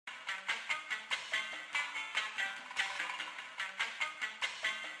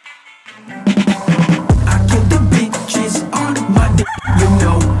I kill the bitches on my dick, you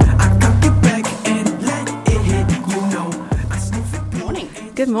know. I cock it back and let it hit, you know. I sniff it. Morning.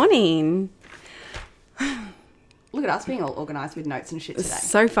 Good morning. Look at us being all organised with notes and shit today.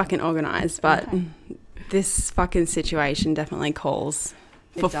 So fucking organised, but this fucking situation definitely calls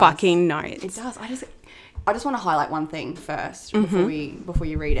for does. fucking notes. It does. I just want to highlight one thing first before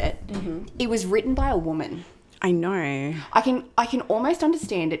you read it. It was written by a woman. I know. I can almost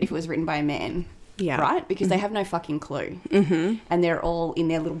understand it if it was written by a man. Yeah. Right? Because they have no fucking clue. Mm-hmm. And they're all in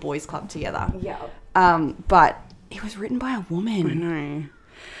their little boys club together. Yeah. But it was written by a woman. I know.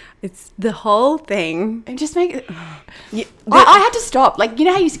 It's the whole thing. And just make it... I had to stop. Like, you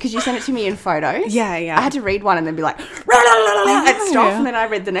know how because you sent it to me in photos? Yeah. I had to read one and then be like, and stop. And then I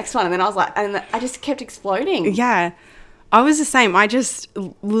read the next one and then I was like, and I just kept exploding. Yeah. I was the same. I just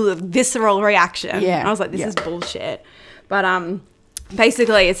visceral reaction. Yeah. I was like, this is bullshit. But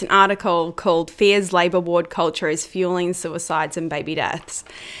basically it's an article called Fears Labour Ward Culture is Fueling Suicides and Baby Deaths.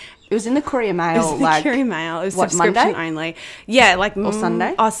 It was in the Courier Mail. It was the Courier Mail. It was what, subscription Monday? only. Yeah, like... Or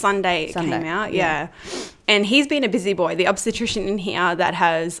Sunday? Oh, Sunday it came out, yeah. And he's been a busy boy. The obstetrician in here that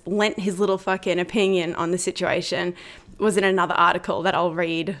has lent his little fucking opinion on the situation was in another article that I'll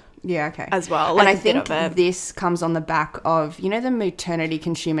read as well. And I a bit think of it. this comes on the back of, you know, the Maternity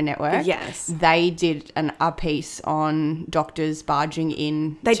Consumer Network? Yes. They did a piece on doctors barging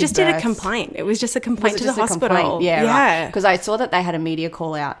in. They to just did a births. complaint. It was just a complaint Was it to the just a hospital. complaint? Yeah. Because I saw that they had a media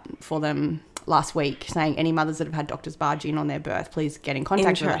call out for them last week saying any mothers that have had doctors barge in on their birth, please get in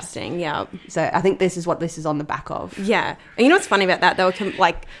contact with us. Interesting, yeah. So I think this is what this is on the back of. Yeah. And you know what's funny about that? They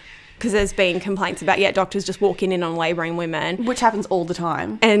were because there's been complaints about, doctors just walking in on labouring women. Which happens all the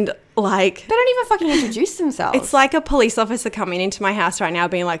time. And like... They don't even fucking introduce themselves. It's like a police officer coming into my house right now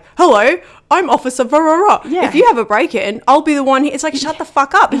being like, hello, I'm Officer Varara. Yeah. If you have a break-in, I'll be the one. It's like, shut the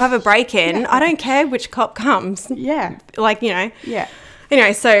fuck up. If I have a break-in, I don't care which cop comes. Yeah. Like, you know. Yeah.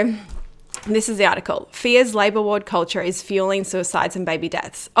 Anyway, so... This is the article. Fears labour ward culture is fueling suicides and baby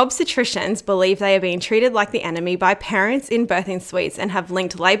deaths. Obstetricians believe they are being treated like the enemy by parents in birthing suites and have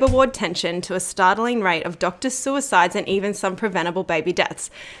linked labour ward tension to a startling rate of doctor suicides and even some preventable baby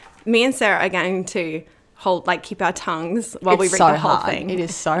deaths. Me and Sarah are going to keep our tongues while we read the whole thing. It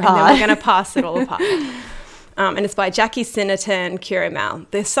is so hard. And then we're going to pass it all apart. And it's by Jackie Sinnerton, Courier Mail.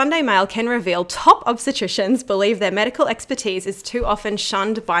 The Sunday Mail can reveal top obstetricians believe their medical expertise is too often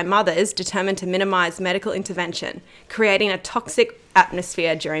shunned by mothers determined to minimise medical intervention, creating a toxic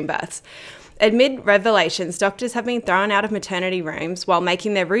atmosphere during births. Amid revelations, doctors have been thrown out of maternity rooms while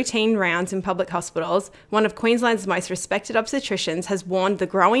making their routine rounds in public hospitals. One of Queensland's most respected obstetricians has warned the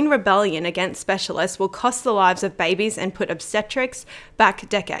growing rebellion against specialists will cost the lives of babies and put obstetrics back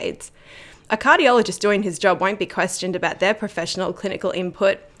decades. A cardiologist doing his job won't be questioned about their professional clinical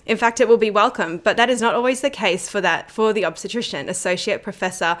input. In fact, it will be welcome, but that is not always the case for the obstetrician, Associate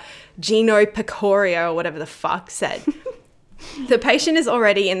Professor Gino Pecorio, or whatever the fuck, said. The patient is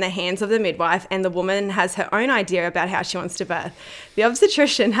already in the hands of the midwife and the woman has her own idea about how she wants to birth. The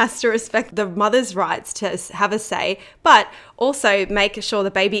obstetrician has to respect the mother's rights to have a say, but also make sure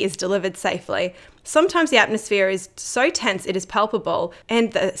the baby is delivered safely. Sometimes the atmosphere is so tense it is palpable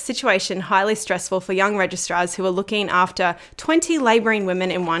and the situation highly stressful for young registrars who are looking after 20 labouring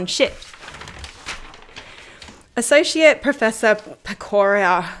women in one shift. Associate Professor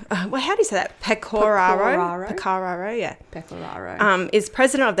Pecoraro, how do you say that? Pecoraro? Pecoraro, yeah. Pecoraro. Is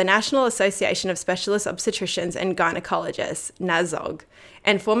president of the National Association of Specialist Obstetricians and Gynecologists, NASOG,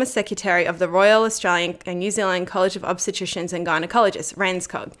 and former secretary of the Royal Australian and New Zealand College of Obstetricians and Gynecologists,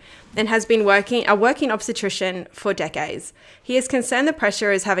 RANZCOG, and has been a working obstetrician for decades. He is concerned the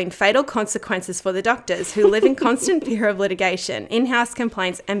pressure is having fatal consequences for the doctors who live in constant fear of litigation, in-house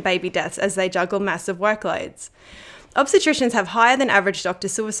complaints and baby deaths as they juggle massive workloads. Obstetricians have higher than average doctor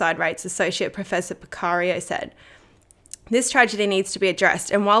suicide rates, Associate Professor Pecario said. This tragedy needs to be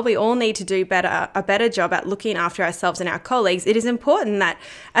addressed, and while we all need to do a better job at looking after ourselves and our colleagues, it is important that,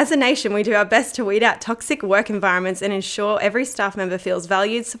 as a nation, we do our best to weed out toxic work environments and ensure every staff member feels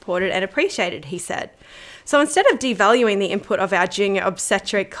valued, supported, and appreciated, he said. So instead of devaluing the input of our junior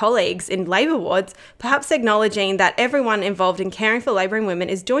obstetric colleagues in labour wards, perhaps acknowledging that everyone involved in caring for labouring women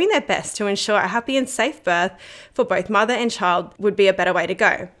is doing their best to ensure a happy and safe birth for both mother and child would be a better way to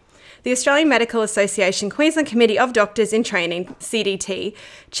go. The Australian Medical Association Queensland Committee of Doctors in Training, CDT,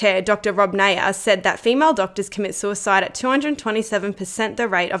 Chair Dr. Rob Nair said that female doctors commit suicide at 227% the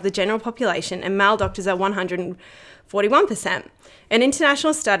rate of the general population and male doctors are 141%. An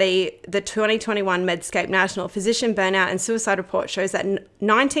international study, the 2021 Medscape National Physician Burnout and Suicide Report, shows that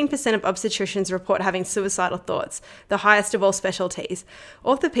 19% of obstetricians report having suicidal thoughts, the highest of all specialties.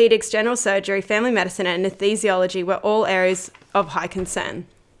 Orthopedics, general surgery, family medicine, and anesthesiology were all areas of high concern.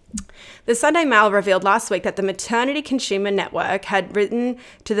 The Sunday Mail revealed last week that the Maternity Consumer Network had written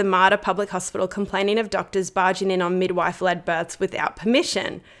to the Mater Public Hospital complaining of doctors barging in on midwife-led births without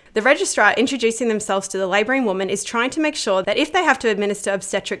permission. The registrar introducing themselves to the labouring woman is trying to make sure that if they have to administer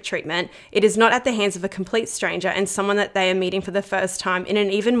obstetric treatment, it is not at the hands of a complete stranger and someone that they are meeting for the first time in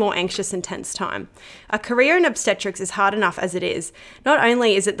an even more anxious and tense time. A career in obstetrics is hard enough as it is. Not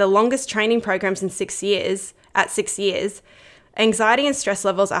only is it the longest training programs in 6 years, anxiety and stress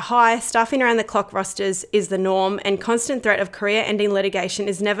levels are high, staffing around the clock rosters is the norm, and constant threat of career-ending litigation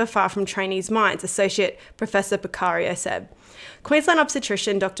is never far from trainees' minds, Associate Professor Beccario said. Queensland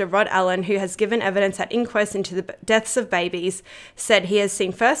obstetrician Dr. Rod Allen, who has given evidence at inquests into the deaths of babies, said he has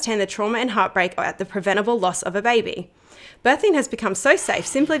seen firsthand the trauma and heartbreak at the preventable loss of a baby. Birthing has become so safe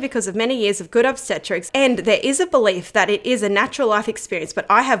simply because of many years of good obstetrics, and there is a belief that it is a natural life experience, but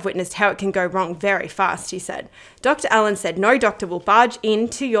I have witnessed how it can go wrong very fast, he said. Dr. Allen said no doctor will barge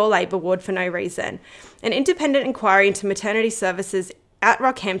into your labour ward for no reason. An independent inquiry into maternity services at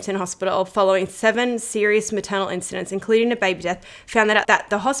Rockhampton Hospital following 7 serious maternal incidents, including a baby death, found that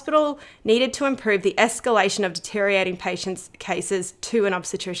the hospital needed to improve the escalation of deteriorating patients' cases to an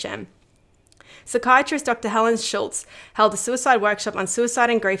obstetrician. Psychiatrist Dr. Helen Schultz held a suicide workshop on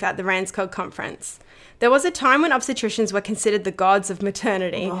suicide and grief at the RANZCOG conference. There was a time when obstetricians were considered the gods of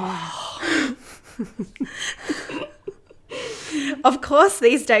maternity. Oh. Of course,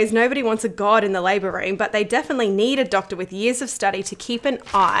 these days, nobody wants a god in the labour room, but they definitely need a doctor with years of study to keep an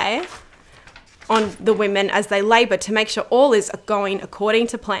eye on the women as they labour to make sure all is going according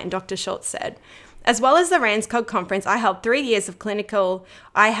to plan, Dr. Schultz said. As well as the RANZCOG conference, I held 3 years of clinics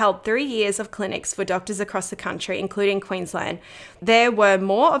for doctors across the country, including Queensland. There were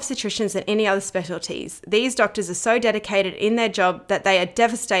more obstetricians than any other specialties. These doctors are so dedicated in their job that they are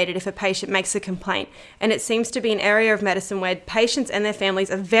devastated if a patient makes a complaint, and it seems to be an area of medicine where patients and their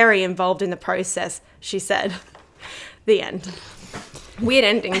families are very involved in the process, she said. The end. Weird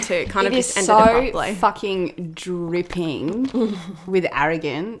ending too. Kind of just ended abruptly. It is so fucking dripping with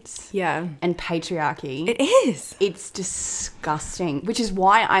arrogance. Yeah. And patriarchy. It is. It's disgusting, which is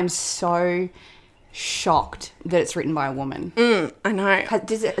why I'm so shocked that it's written by a woman. I know.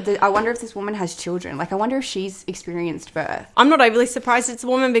 I wonder if this woman has children. Like, I wonder if she's experienced birth. I'm not overly surprised it's a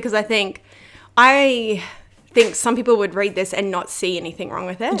woman because I think some people would read this and not see anything wrong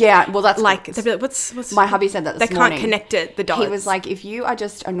with it. Yeah, well, that's like they'd be like, what's my hubby said that this morning. They can't connect it, the dots. He was like, if you are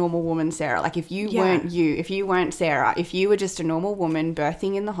just a normal woman, Sarah, like if you weren't Sarah, if you were just a normal woman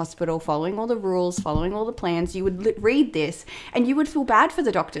birthing in the hospital, following all the rules, following all the plans, you would read this and you would feel bad for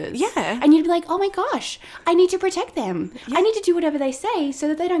the doctors. Yeah. And you'd be like, oh my gosh, I need to protect them. Yeah. I need to do whatever they say so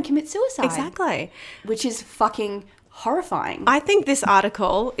that they don't commit suicide. Exactly. Which is fucking horrifying. I think this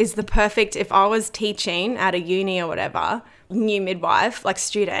article is the perfect, if I was teaching at a uni or whatever, new midwife, like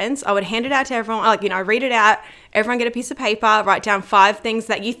students, I would hand it out to everyone, read it out, everyone get a piece of paper, write down 5 things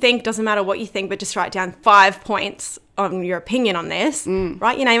that you think, doesn't matter what you think, but just write down 5 points on your opinion on this,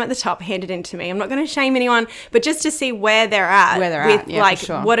 write your name at the top, hand it in to me. I'm not going to shame anyone, but just to see where they're at with for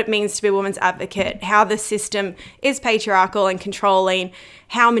sure. What it means to be a woman's advocate, how the system is patriarchal and controlling,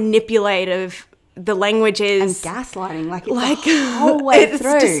 how manipulative the language is, and gaslighting, the whole way it's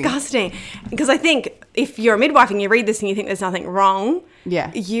through. Disgusting. Because I think if you're a midwife and you read this and you think there's nothing wrong,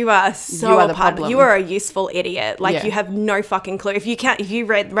 you are the problem. You are a useful idiot. You have no fucking clue. If you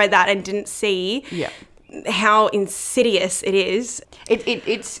read that and didn't see how insidious it is,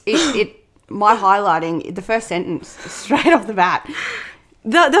 it's my highlighting the first sentence straight off the bat.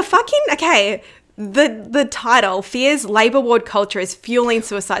 The title, Fears Labour Ward Culture is Fueling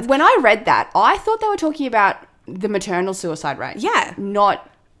Suicides. When I read that, I thought they were talking about the maternal suicide rate. Yeah. Not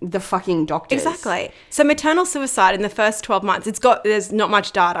the fucking doctors. Exactly. So maternal suicide in the first 12 months, there's not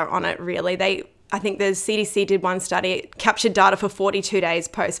much data on it really. I think the CDC did one study, it captured data for 42 days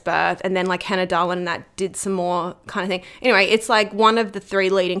post-birth, and then Hannah Dahlen and that did some more kind of thing. Anyway, it's one of the 3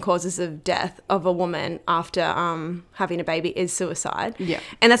 leading causes of death of a woman after having a baby is suicide. Yeah.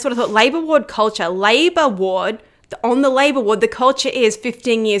 And that's what I thought. Labour ward culture, labour ward, on the labour ward, the culture is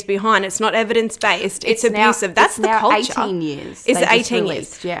 15 years behind. It's not evidence-based. It's abusive. That's the culture. 18 years. Is they it just 18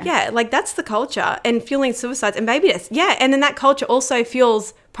 released, years? Yeah. Yeah, like that's the culture. And fueling suicides and baby deaths. Yeah, and then that culture also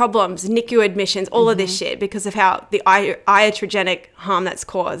fuels problems, NICU admissions, all of this shit because of how the iatrogenic harm that's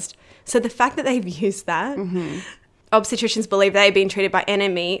caused. So the fact that they've used that, obstetricians believe they've been treated by the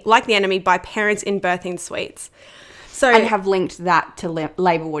enemy by parents in birthing suites. So And have linked that to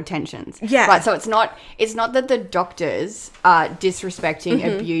labour ward tensions. Yeah. Right, so it's not that the doctors are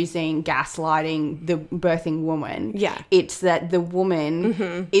disrespecting, abusing, gaslighting the birthing woman. Yeah. It's that the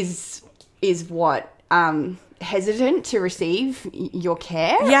woman is what hesitant to receive your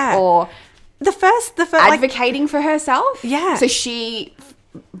care. Yeah. Or the first advocating for herself. Yeah. So she,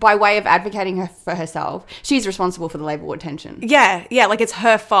 by way of advocating for herself, she's responsible for the labour ward tension. Yeah, like it's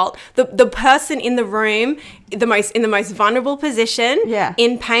her fault. The person in the room, in the most vulnerable position, Yeah.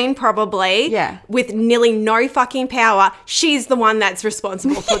 in pain probably, Yeah. with nearly no fucking power, she's the one that's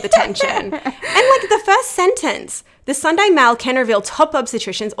responsible for the tension. And like the first sentence, the Sunday Mail can reveal top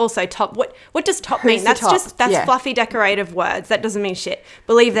obstetricians, also top. What does top mean? the That's top? that's Yeah. fluffy decorative words. That doesn't mean shit.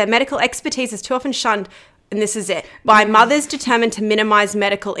 Believe their medical expertise is too often shunned. And this is it, by mothers determined to minimize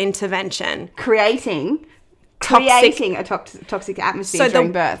medical intervention. Creating a toxic atmosphere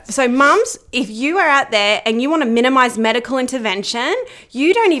during birth. So mums, if you are out there and you want to minimize medical intervention,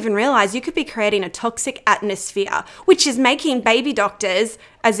 you don't even realize you could be creating a toxic atmosphere, which is making baby doctors,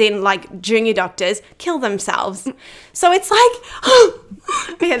 as in like junior doctors, kill themselves. So it's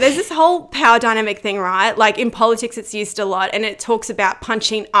like, yeah, there's this whole power dynamic thing, right? Like in politics, it's used a lot, and it talks about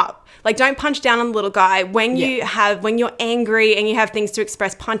punching up. Like, don't punch down on the little guy. When you're angry and you have things to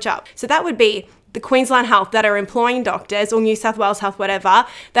express, punch up. So that would be the Queensland Health that are employing doctors, or New South Wales Health, whatever,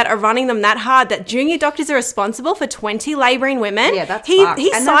 that are running them that hard, that junior doctors are responsible for 20 labouring women. Yeah, that's He fucked.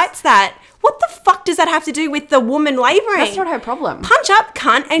 And cites that. What the fuck does that have to do with the woman labouring? That's not her problem. Punch up,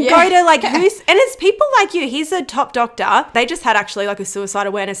 cunt, and Yeah. go to like who's, and it's people like you. He's a top doctor. They just had actually like a suicide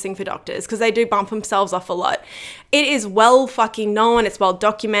awareness thing for doctors because they do bump themselves off a lot. It is well fucking known. It's well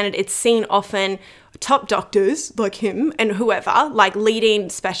documented. It's seen often. Top doctors like him and whoever, like leading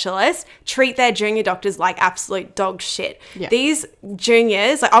specialists, treat their junior doctors like absolute dog shit. Yeah. These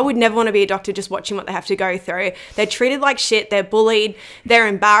juniors, like I would never want to be a doctor just watching what they have to go through. They're treated like shit. They're bullied. They're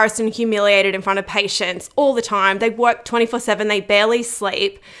embarrassed and humiliated in front of patients all the time. They work 24/7. They barely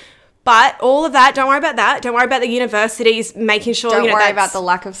sleep. But all of that, don't worry about that. Don't worry about the universities making sure, Don't worry that's- about the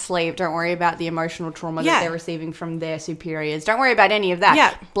lack of sleep. Don't worry about the emotional trauma Yeah. that they're receiving from their superiors. Don't worry about any of that.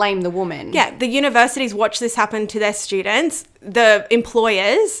 Yeah. Blame the woman. Yeah, the universities watch this happen to their students. The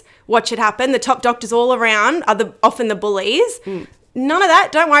employers watch it happen. The top doctors all around are often the bullies. None of that.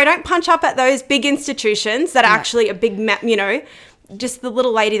 Don't worry. Don't punch up at those big institutions that are actually a big, just the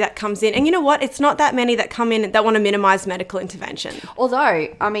little lady that comes in. And you know what? It's not that many that come in that want to minimize medical intervention. Although,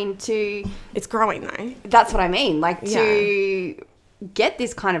 I mean, It's growing though. that's what I mean. Like, to get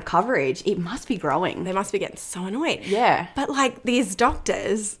this kind of coverage, it must be growing. They must be getting so annoyed. Yeah. But like these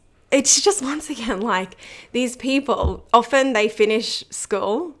doctors, it's just once again like these people, often they finish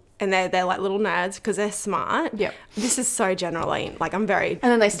school and they're like little nerds because they're smart. Yep. This is so generally, like I'm very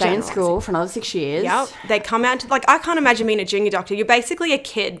And then they stay in generalising. school for another 6 years. Yep. They come out to, like, I can't imagine being a junior doctor. You're basically a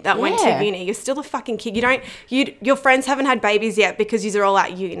kid that went to Yeah. uni. You're still a fucking kid. Your friends haven't had babies yet because you're all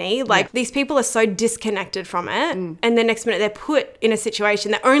at uni. Like, these people are so disconnected from it. And the next minute they're put in a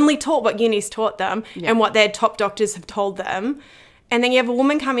situation, they're only taught what uni's taught them and what their top doctors have told them. And then you have a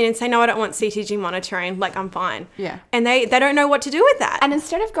woman come in and say, no, I don't want CTG monitoring. Like, I'm fine. Yeah. And they don't know what to do with that. And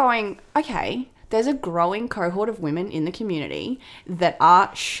instead of going, okay, there's a growing cohort of women in the community that are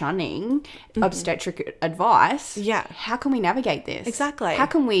shunning obstetric advice. Yeah. How can we navigate this? Exactly. How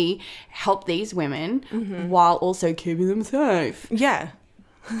can we help these women while also keeping them safe? Yeah.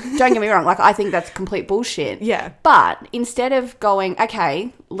 Don't get me wrong. Like, I think that's complete bullshit. Yeah. But instead of going,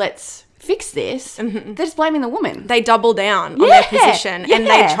 okay, let's fix this, they're just blaming the woman. They double down on Yeah, their position and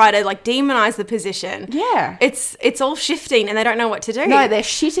yeah. they try to like demonize the position. Yeah. It's all shifting and they don't know what to do. No, they're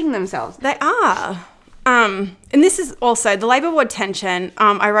shitting themselves. They are. And this is also the labour ward tension.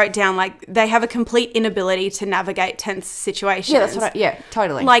 I wrote down like they have a complete inability to navigate tense situations. Yeah, that's what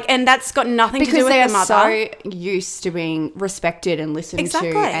totally. Like, and that's got nothing to do because with they the are mother. so used to being respected and listened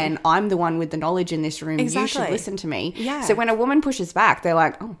Exactly. to, and I'm the one with the knowledge in this room. You Exactly. should listen to me. Yeah. So when a woman pushes back, they're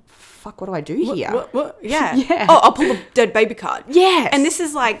like, oh, fuck, what do I do here? What? Yeah. Yeah. Oh, I'll pull the dead baby card. Yes. And this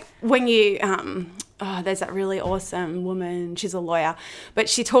is like when you, there's that really awesome woman. She's a lawyer, but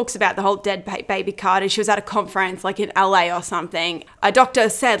she talks about the whole dead baby card. And she was at a conference like in LA or something. A doctor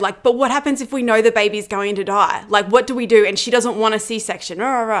said like, but what happens if we know the baby's going to die? Like, what do we do? And she doesn't want a C-section.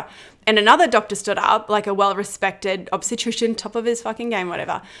 And another doctor stood up, like a well-respected obstetrician, top of his fucking game,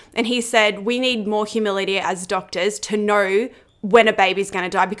 whatever. And he said, we need more humility as doctors to know when a baby's going to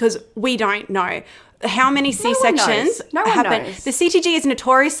die, because we don't know. How many C-sections happen? Knows. The CTG is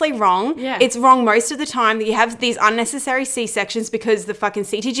notoriously wrong. Yeah. It's wrong most of the time that you have these unnecessary C-sections because the fucking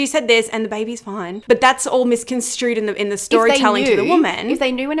CTG said this and the baby's fine. But that's all misconstrued in the storytelling to the woman. If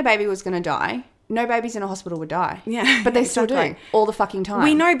they knew when a baby was going to die, no babies in a hospital would die. Yeah, But they still exactly. do all the fucking time.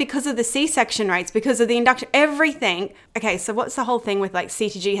 We know because of the C-section rates, because of the induction, everything. Okay, so what's the whole thing with like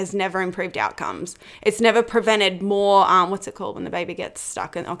CTG has never improved outcomes. It's never prevented more, what's it called when the baby gets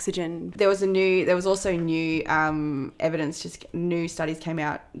stuck in oxygen? There was also new evidence, just new studies came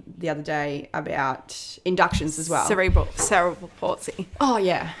out the other day about inductions as well. Cerebral palsy. Oh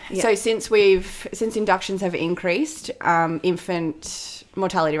yeah. So since inductions have increased, infant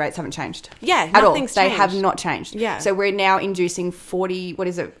mortality rates haven't changed. Yeah, at all. nothing's They changed. have not changed. Yeah. So we're now inducing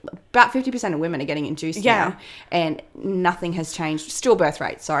about 50% of women are getting induced now, and nothing has changed. Stillbirth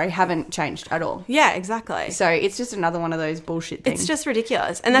rates, haven't changed at all. Yeah, exactly. So it's just another one of those bullshit things. It's just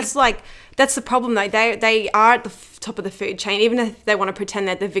ridiculous. And that's the problem though. They are at the top of the food chain, even if they want to pretend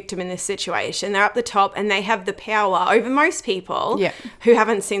they're the victim in this situation. They're up the top and they have the power over most people who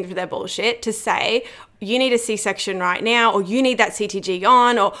haven't seen through their bullshit to say, you need a C-section right now, or you need that CTG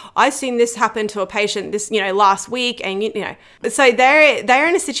on, or I've seen this happen to a patient last week, and so they're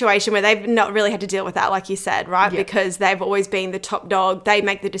in a situation where they've not really had to deal with that, like you said, right? Because they've always been the top dog. They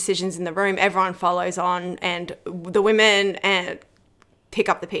make the decisions in the room. Everyone follows on, and the women pick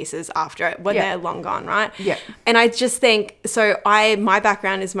up the pieces after it when they're long gone, right? Yeah. And I just think, my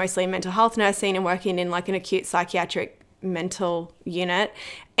background is mostly in mental health nursing and working in like an acute psychiatric mental unit,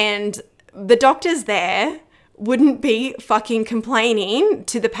 and the doctors there wouldn't be fucking complaining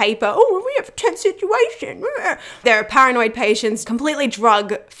to the paper, oh, we have a tense situation. There are paranoid patients, completely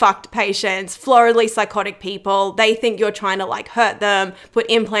drug-fucked patients, floridly psychotic people. They think you're trying to like hurt them, put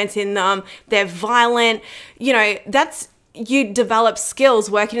implants in them. They're violent. You develop skills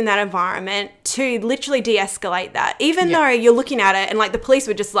working in that environment to literally de-escalate that, even though you're looking at it and like the police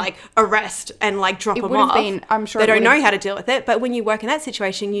would just like arrest and like drop them off. I'm sure they don't know how to deal with it, but when you work in that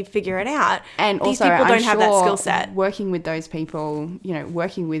situation, you figure it out. And these also, people don't have that skill set. Working with those people,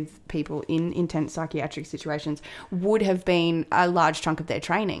 working with people in intense psychiatric situations would have been a large chunk of their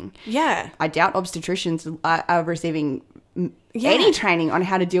training. Yeah. I doubt obstetricians are receiving any training on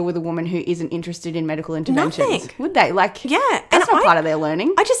how to deal with a woman who isn't interested in medical interventions. Nothing. Would they? That's And not part of their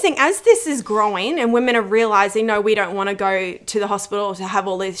learning. I just think as this is growing and women are realizing, no, we don't want to go to the hospital to have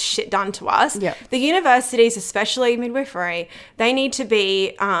all this shit done to us. Yeah. The universities, especially midwifery, they need to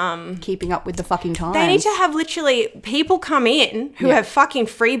be keeping up with the fucking times. They need to have literally people come in who have fucking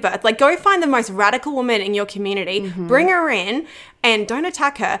free birth. Like, go find the most radical woman in your community, bring her in, and don't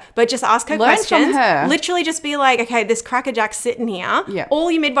attack her, but just ask her Learn questions. from her. Literally just be like, okay, this crackerjack's sitting here. Yeah. All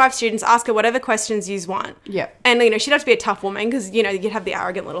your midwife students, ask her whatever questions you want. Yeah. And, she'd have to be a tough woman because, you'd have the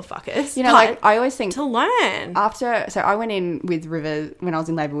arrogant little fuckers. I always think to learn. so I went in with River when I was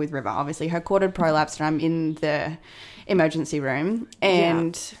in labour with River. Obviously, her cord had prolapsed, and I'm in the emergency room,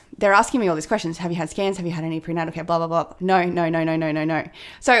 and they're asking me all these questions. Have you had scans? Have you had any prenatal care? Blah, blah, blah. No.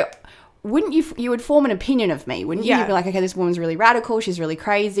 So wouldn't you would form an opinion of me, wouldn't you? You'd be like, okay, this woman's really radical. She's really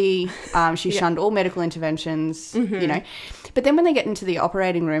crazy. She shunned all medical interventions, But then when they get into the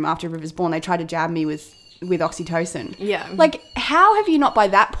operating room after River's born, they try to jab me with oxytocin. Yeah. Like, how have you not by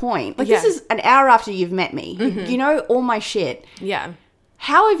that point? Like, this is an hour after you've met me. You know all my shit. Yeah.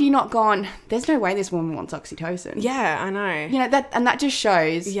 How have you not gone, there's no way this woman wants oxytocin? Yeah, I know. That just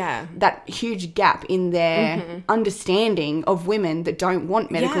shows that huge gap in their understanding of women that don't want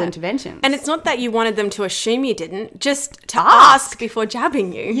medical interventions. And it's not that you wanted them to assume you didn't, just to ask before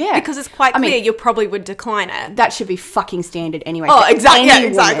jabbing you. Yeah. Because it's quite clear you probably would decline it. That should be fucking standard anyway. Oh, for exactly. any Yeah,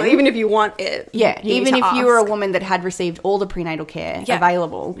 exactly. woman. Even if you want it. Yeah. you Even need if to you were a ask. woman that had received all the prenatal care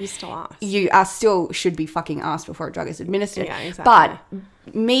available, You still ask. you are still should be fucking asked before a drug is administered. Yeah, exactly. But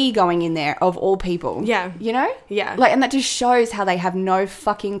me going in there, of all people, Yeah. and that just shows how they have no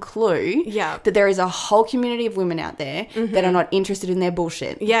fucking clue that there is a whole community of women out there that are not interested in their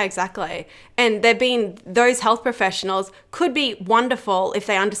bullshit. Yeah, exactly. And those health professionals could be wonderful if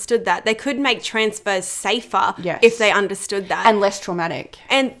they understood that. They could make transfers safer if they understood that. And less traumatic.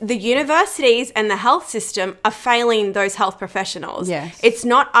 And the universities and the health system are failing those health professionals. Yes. It's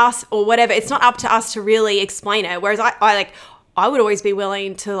not us or whatever. It's not up to us to really explain it. Whereas I would always be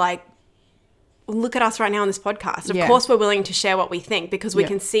willing to look at us right now on this podcast. Of Yeah. course we're willing to share what we think because we Yeah.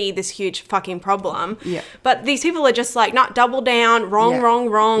 can see this huge fucking problem. Yeah. But these people are just like, not double down, wrong, Yeah.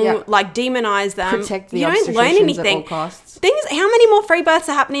 wrong, Yeah. like demonize them. Protect the you don't learn obstetricians at all anything. costs. Things, how many more free births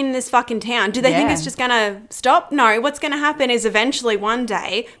are happening in this fucking town? Do they think Yeah. it's just going to stop? No, what's going to happen is eventually one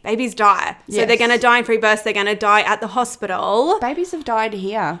day babies die. So Yes. they're going to die in free births. They're going to die at the hospital. Babies have died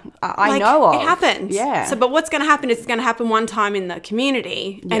here. I Like, know of. it happens. Yeah. So, but what's going to happen is it's going to happen one time in the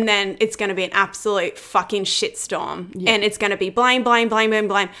community, Yeah. and then it's going to be an absolute fucking shitstorm, Yeah. and it's going to be blame.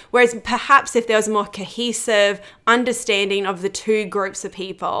 Whereas perhaps if there was a more cohesive understanding of the two groups of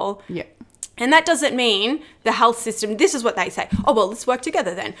people. Yeah. And that doesn't mean the health system, this is what they say. Oh, well, let's work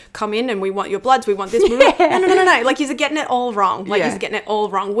together then. Come in and we want your bloods, we want this. No. Like, you're getting it all wrong. Like, Yeah. you're getting it all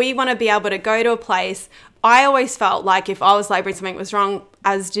wrong. We want to be able to go to a place. I always felt like if I was labouring, something was wrong,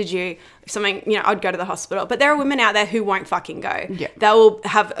 as did you, something, I'd go to the hospital. But there are women out there who won't fucking go. Yeah. They will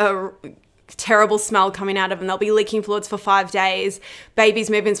have a terrible smell coming out of them. They'll be leaking fluids for 5 days. Babies'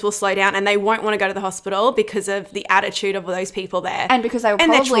 movements will slow down and they won't want to go to the hospital because of the attitude of those people there. And because they were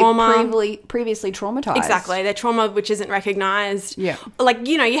And their probably trauma. previously traumatized. Exactly. Their trauma, which isn't recognised. Yeah. Like,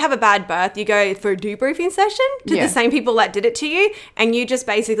 you have a bad birth, you go for a debriefing session to Yeah. the same people that did it to you, and you just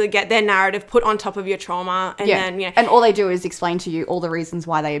basically get their narrative put on top of your trauma. And Yeah. then, And all they do is explain to you all the reasons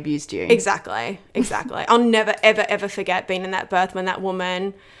why they abused you. Exactly. I'll never, ever, ever forget being in that birth when that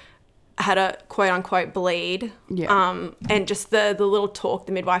woman had a quote unquote bleed. Yeah. And just the little talk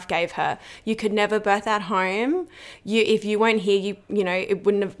the midwife gave her. You could never birth at home. If you weren't here, it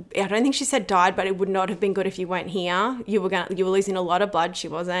wouldn't have, I don't think she said died, but it would not have been good if you weren't here. You were losing a lot of blood. She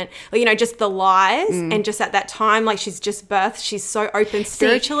wasn't. Just the lies. And just at that time, like, she's just birthed. She's so open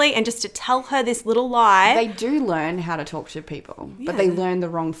spiritually. And just to tell her this little lie. They do learn how to talk to people, but they learn the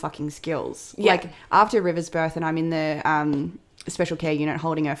wrong fucking skills. Yeah. Like, after River's birth and I'm in the special care unit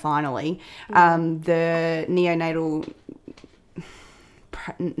holding her finally, the neonatal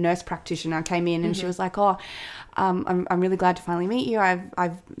nurse practitioner came in and she was like, I'm really glad to finally meet you.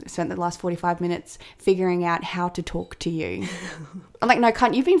 I've spent the last 45 minutes figuring out how to talk to you. I'm like, no,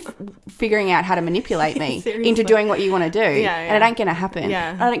 cunt, you've been figuring out how to manipulate me Seriously. into doing what you want to do. Yeah. And it ain't going to happen.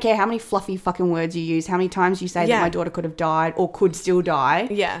 Yeah. I don't care how many fluffy fucking words you use, how many times you say Yeah. that my daughter could have died or could still die.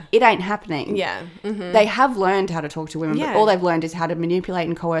 Yeah. It ain't happening. Yeah. Mm-hmm. They have learned how to talk to women, Yeah. but all they've learned is how to manipulate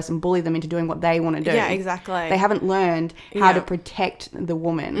and coerce and bully them into doing what they want to do. Yeah, exactly. They haven't learned how Yeah. to protect the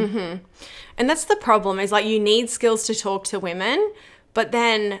woman. And that's the problem, is like, you need skills to talk to women, but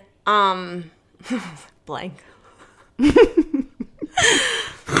then blank.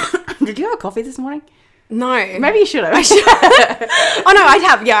 Did you have a coffee this morning? No. Maybe you should have. Oh no, I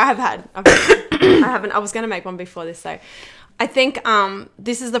have. Yeah, I have had. I haven't. I was going to make one before this though. I think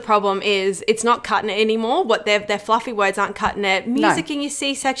this is the problem, is it's not cutting it anymore. What their fluffy words aren't cutting it. Music in your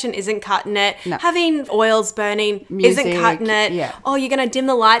C-section isn't cutting it. No. Having oils burning Music, isn't cutting it. yeah. Oh, you're going to dim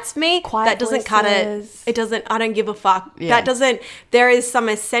the lights for me? Quiet that doesn't cut it. voices. It doesn't. I don't give a fuck. Yeah. That doesn't. There is some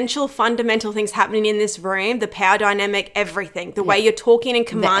essential fundamental things happening in this room. The power dynamic, everything. The way you're talking and The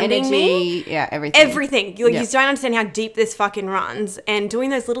commanding me. energy, yeah, everything. Everything. You Yeah. don't understand how deep this fucking runs. And doing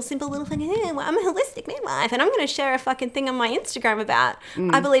those simple little things, well, I'm a holistic midwife and I'm going to share a fucking thing on my Instagram about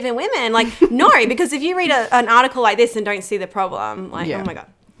I believe in women. Like, no, because if you read an article like this and don't see the problem, like, Yeah. oh my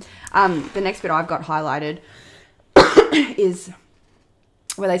God. The next bit I've got highlighted is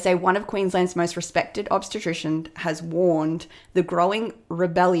where they say one of Queensland's most respected obstetricians has warned the growing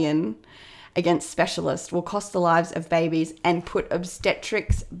rebellion against specialists will cost the lives of babies and put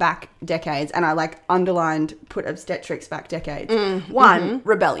obstetrics back decades. And I underlined put obstetrics back decades. One,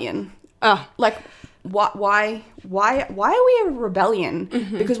 rebellion. Oh, Like, why are we a rebellion?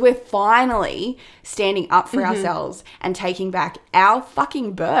 Because we're finally standing up for ourselves and taking back our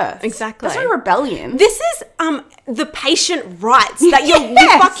fucking birth. Exactly. That's not a rebellion. this is the patient rights that you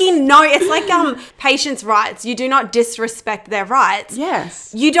Yes. fucking know. It's like patients' rights. You do not disrespect their rights.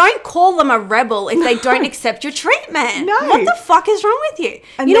 Yes. You don't call them a rebel if they don't accept your treatment. No. What the fuck is wrong with you?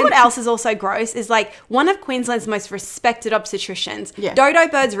 And you know then- what else is also gross? Is one of Queensland's most respected obstetricians. Yeah. Dodo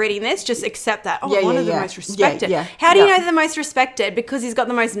Bird's reading this, just accept that. Oh, Yeah, one yeah, of the yeah. most respected. Yeah, yeah. How do you Yeah. know they're the most respected? Because he's got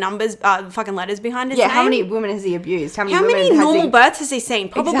the most numbers, fucking letters behind his Yeah, name. how many women has he abused? How many How women many has normal he... births has he seen?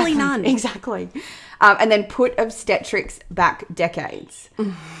 Probably Exactly, none. Exactly. And then put obstetrics back decades.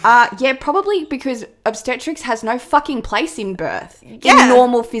 Yeah, probably because obstetrics has no fucking place in birth. Yeah. In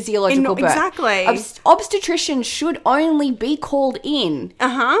normal physiological birth. Exactly. Obstetricians should only be called in.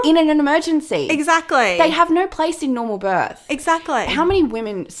 In an emergency. Exactly. They have no place in normal birth. Exactly. How many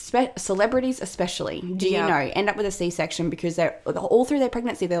women, celebrities especially, do you Yeah. know, end up with a C-section because they're all through their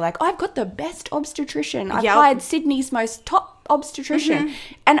pregnancy, they're like, I've got the best obstetrician. I've Yep. hired Sydney's most top obstetrician.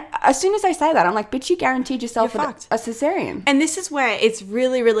 And as soon as I say that, I'm like, bitch, you guaranteed yourself You're a fucked. cesarean. And this is where it's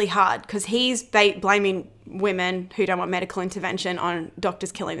really, really hard because he's blaming women who don't want medical intervention on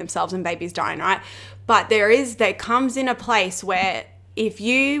doctors killing themselves and babies dying, right? But there comes in a place where if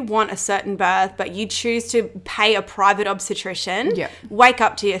you want a certain birth, but you choose to pay a private obstetrician, wake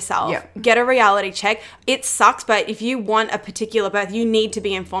up to yourself, get a reality check. It sucks, but if you want a particular birth, you need to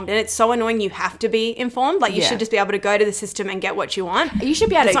be informed. And it's so annoying you have to be informed. Like, you should just be able to go to the system and get what you want. You should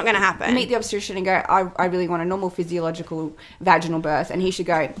be able It's to not going to happen. meet the obstetrician and go, I really want a normal physiological vaginal birth. And he should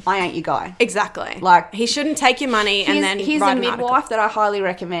go, I ain't your guy. Exactly. Like, he shouldn't take your money and then here's write a an article. midwife that I highly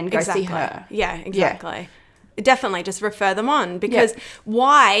recommend. Go see her. Yeah, exactly. Definitely just refer them on because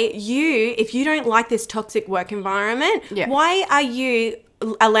why if you don't like this toxic work environment, why are you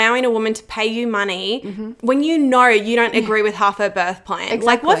allowing a woman to pay you money when you know you don't agree with half her birth plan? Exactly.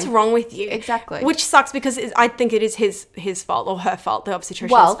 Like, what's wrong with you? Exactly. Which Which sucks because I think it is his fault or her fault, the obstetrician's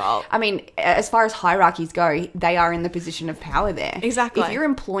fault. I mean, as far as hierarchies go, they are in the position of power there. Exactly. If you're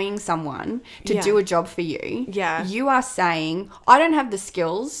employing someone to do a job for you, Yeah. you are saying, I don't have the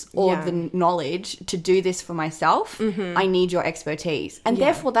skills or the knowledge to do this for myself. I need your expertise. And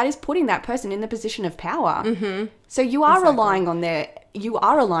therefore, that is putting that person in the position of power. So you are relying on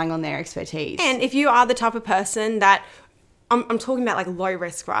their expertise. And if you are the type of person that I'm talking about like low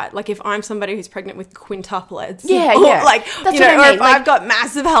risk, right? Like if I'm somebody who's pregnant with quintuplets, or like, That's you know, what I or mean. if Like, I've got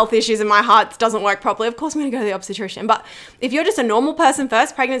massive health issues and my heart doesn't work properly, of course I'm going to go to the obstetrician. But if you're just a normal person,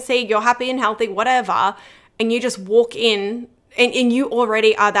 first pregnancy, you're happy and healthy, whatever, and you just walk in and you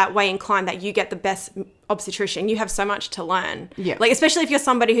already are that way inclined that you get the best obstetrician, you have so much to learn. Yeah. Like, especially if you're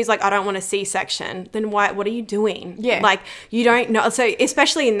somebody who's like, I don't want a C-section, then what are you doing? Yeah. Like, you don't know. So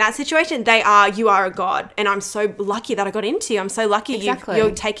especially in that situation, you are a god. And I'm so lucky that I got into you. I'm so lucky Exactly.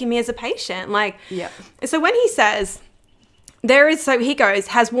 you're taking me as a patient. Like, Yeah. So when he says, he goes,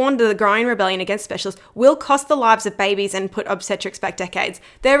 has warned the growing rebellion against specialists will cost the lives of babies and put obstetrics back decades.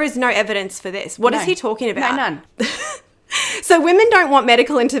 There is no evidence for this. What is he talking about? No, none. So women don't want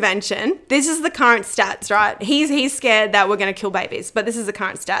medical intervention. This is the current stats, right? He's scared that we're going to kill babies, but this is the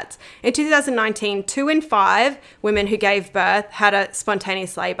current stats. In 2019, 2 in 5 women who gave birth had a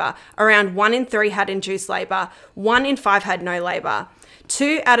spontaneous labour. Around 1 in 3 had induced labour. 1 in 5 had no labour.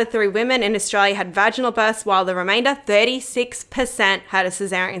 2 out of 3 women in Australia had vaginal births, while the remainder, 36%, had a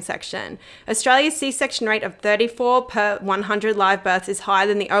caesarean section. Australia's C-section rate of 34 per 100 live births is higher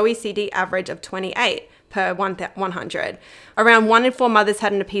than the OECD average of 28 per 100. Around 1 in 4 mothers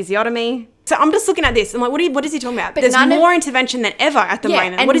had an episiotomy. So I'm just looking at this. I'm like, what is he talking about? But There's more intervention than ever at the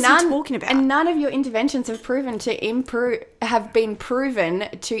moment. and What is he talking about? And none of your interventions have been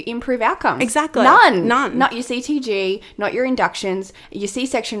proven to improve outcomes. Exactly. None. None. Not your CTG, not your inductions. Your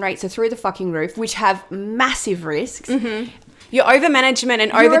C-section rates are through the fucking roof, which have massive risks. Your overmanagement and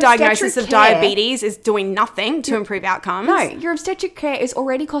Your overdiagnosis of obstetric care- diabetes is doing nothing to improve outcomes. No, your obstetric care is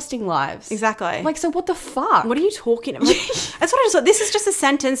already costing lives. Exactly. Like, so what the fuck? What are you talking about? That's what I just thought. This is just a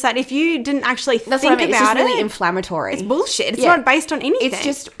sentence that if you didn't actually That's think what I mean. It's just about really it, inflammatory. it's bullshit. It's Yeah. not based on anything.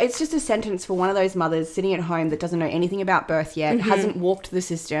 It's just a sentence for one of those mothers sitting at home that doesn't know anything about birth yet, hasn't walked the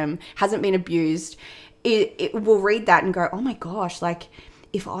system, hasn't been abused. It will read that and go, oh my gosh, like,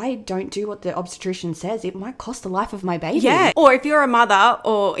 if I don't do what the obstetrician says, it might cost the life of my baby. Yeah. Or if you're a mother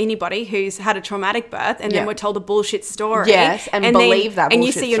or anybody who's had a traumatic birth and then we're told a bullshit story. Yes, and believe that And you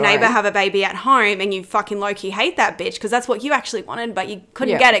bullshit see your story. neighbor have a baby at home and you fucking low-key hate that bitch because that's what you actually wanted, but you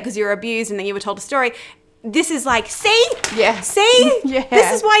couldn't Yeah. get it because you were abused and then you were told a story. This is like, see? Yeah. See? Yeah.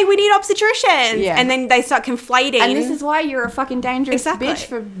 This is why we need obstetricians. Yeah. And then they start conflating. And this is why you're a fucking dangerous Exactly. bitch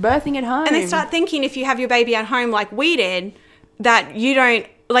for birthing at home. And they start thinking if you have your baby at home like we did, that you don't,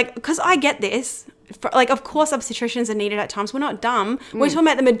 like, because I get this. Like, of course, obstetricians are needed at times. We're not dumb. We're talking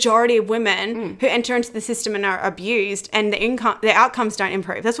about the majority of women who enter into the system and are abused and their outcomes don't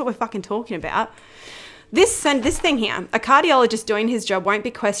improve. That's what we're fucking talking about. This thing here, a cardiologist doing his job won't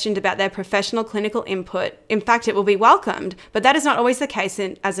be questioned about their professional clinical input. In fact, it will be welcomed. But that is not always the case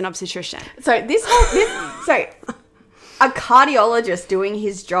as an obstetrician. So a cardiologist doing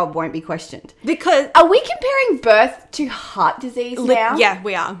his job won't be questioned. Because Are we comparing birth to heart disease now? yeah,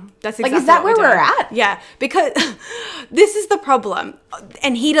 we are. That's exactly Like, is that what where doing. we're at? Yeah, because this is the problem,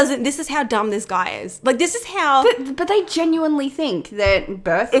 and he doesn't. This is how dumb this guy is. Like, this is how. But they genuinely think that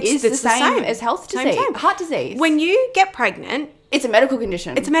birth is the same as health disease, heart disease. When you get pregnant, it's a medical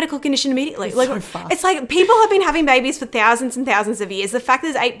condition. it's a medical condition immediately. It's like, so fast. it's like people have been having babies for thousands and thousands of years. The fact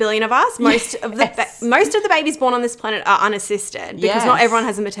there's 8 billion of us, most of the babies born on this planet are unassisted because not Yes. everyone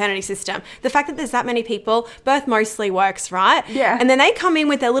has a maternity system. The fact that there's that many people, birth mostly works, right? Yeah. And then they come in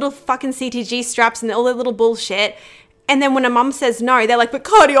with their little fucking CTG straps and all their little bullshit. And then when a mum says no, they're like, but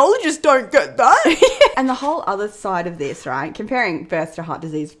cardiologists don't get that. And the whole other side of this, right? Comparing birth to heart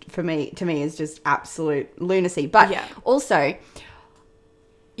disease to me is just absolute lunacy. But Yeah. also,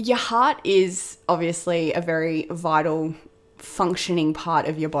 your heart is obviously a very vital functioning part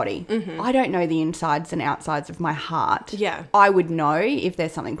of your body. I don't know the insides and outsides of my heart. Yeah. I would know if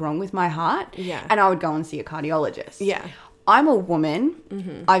there's something wrong with my heart. Yeah. And I would go and see a cardiologist. Yeah. I'm a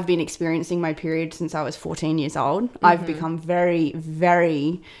woman. I've been experiencing my period since I was 14 years old. I've become very,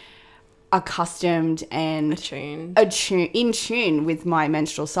 very accustomed and in tune with my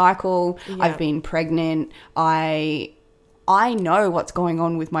menstrual cycle. Yeah. I've been pregnant. I know what's going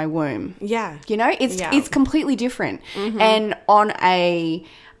on with my womb. Yeah. You know, Yeah. it's completely different. And on a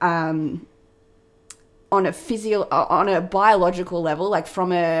on a biological level, like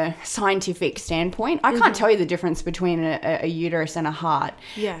from a scientific standpoint, I can't tell you the difference between a uterus and a heart.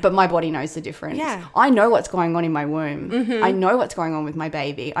 Yeah. But my body knows the difference. Yeah. I know what's going on in my womb. I know what's going on with my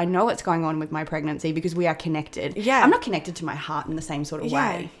baby. I know what's going on with my pregnancy because we are connected. Yeah. I'm not connected to my heart in the same sort of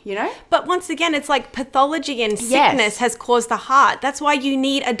Yeah. way, you know? But once again, it's like pathology and sickness has caused the heart. That's why you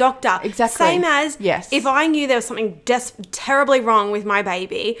need a doctor. Exactly. Same as if I knew there was something terribly wrong with my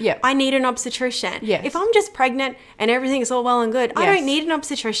baby, I need an obstetrician. Yes. If I'm just pregnant and everything is all well and good, I Yes. don't need an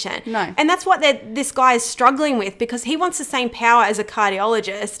obstetrician. No. And that's what this guy is struggling with, because he wants the same power as a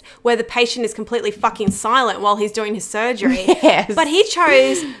cardiologist, where the patient is completely fucking silent while he's doing his surgery. Yes. But he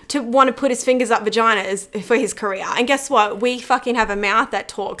chose to want to put his fingers up vaginas for his career. And guess what? We fucking have a mouth that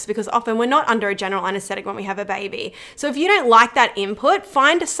talks, because often we're not under a general anesthetic when we have a baby. So if you don't like that input,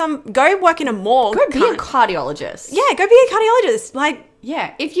 go work in a morgue. Go be a cunt. cardiologist. Yeah, go be a cardiologist. Like,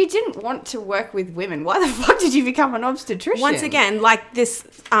 Yeah, if you didn't want to work with women, why the fuck did you become an obstetrician? once again, like this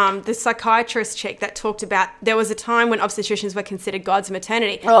psychiatrist chick that talked about there was a time when obstetricians were considered gods of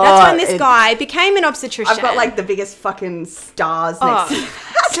maternity. That's when this guy became an obstetrician. I've got like the biggest fucking stars next to me.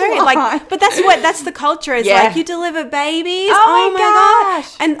 Dude, like, but that's the culture is Yeah. like, you deliver babies. Oh my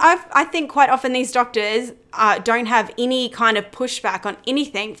gosh. And I think quite often these doctors don't have any kind of pushback on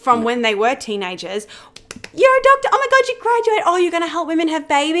anything from when they were teenagers. You're a doctor. Oh my God, you graduated. Oh, you're going to help women have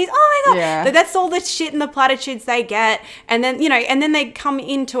babies. Oh my God. Yeah. That's all the shit and the platitudes they get. And then, and then they come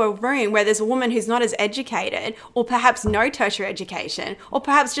into a room where there's a woman who's not as educated, or perhaps no tertiary education, or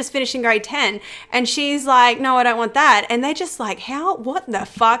perhaps just finishing grade 10. And she's like, no, I don't want that. And they're just like, what the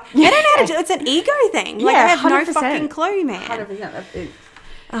fuck? They don't know how to do it. It's an ego thing. Like, Yeah, I have no 100%. fucking clue, man. 100%.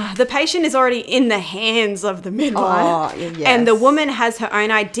 The patient is already in the hands of the midwife. Oh, yes. And the woman has her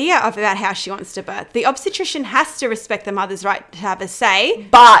own idea about how she wants to birth. The obstetrician has to respect the mother's right to have a say.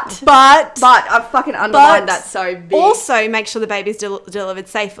 But I've fucking underlined that so big. Also make sure the baby's delivered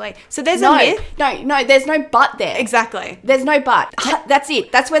safely. So there's no, a myth. no, there's no but there. Exactly. There's no but. That's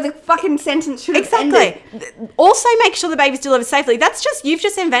it. That's where the fucking sentence should have ended. Also make sure the baby's delivered safely. You've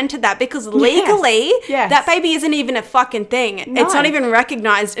just invented that, because legally Yes. that baby isn't even a fucking thing. No. It's not even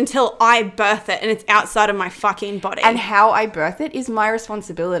recognized until I birth it, and it's outside of my fucking body. And how I birth it is my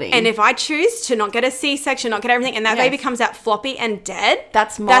responsibility. And if I choose to not get a C-section, not get everything, and that Yes. baby comes out floppy and dead,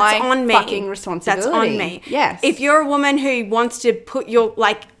 That's my on me. fucking responsibility. That's on me. Yes. If you're a woman who wants to put your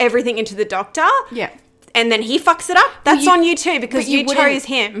everything into the doctor, Yeah. and then he fucks it up, that's on you too, because But you wouldn't- chose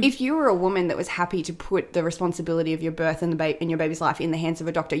him. If you were a woman that was happy to put the responsibility of your birth and and your baby's life in the hands of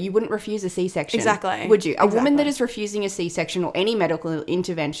a doctor, you wouldn't refuse a C-section. Exactly. Would you? A woman that Exactly. is refusing a C-section or any medical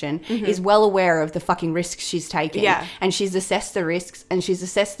intervention is well aware of the fucking risks she's taking. Yeah. And she's assessed the risks and she's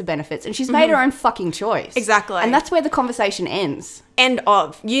assessed the benefits and she's made her own fucking choice. Exactly. And that's where the conversation ends.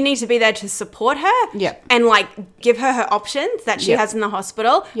 You need to be there to support her. Yep. And give her her options that she Yep. has in the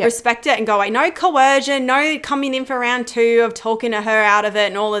hospital. Yep. Respect it and go away. No coercion, no coming in for round 2 of talking to her out of it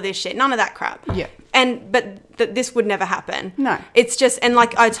and all of this shit. None of that crap. Yep. But this would never happen. No. It's just, and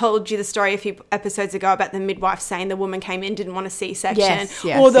like I told you the story a few episodes ago about the midwife saying the woman came in, didn't want a C-section. Yes,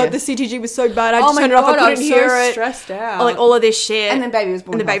 yes, Or the yes. CTG was so bad, I Oh just my turned it off, God, I I'm couldn't so hear it. stressed out. Or all of this shit. And the baby was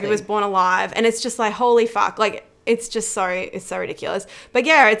born And the baby healthy. was born alive. And it's just like, holy fuck. It's just it's so ridiculous. But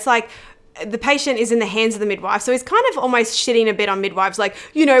yeah, it's like, the patient is in the hands of the midwife. So he's kind of almost shitting a bit on midwives. Like,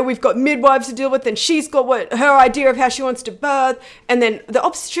 we've got midwives to deal with, and she's got her idea of how she wants to birth. And then the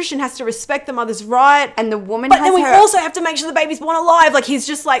obstetrician has to respect the mother's right. And the woman But has then we her... also have to make sure the baby's born alive. Like, he's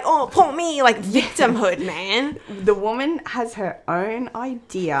just like, oh, poor me. Victimhood, man. The woman has her own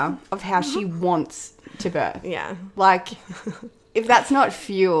idea of how she wants to birth. Yeah. If that's not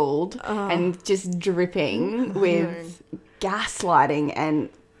fueled and just dripping with gaslighting and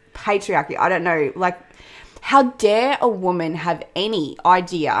patriarchy, I don't know. How dare a woman have any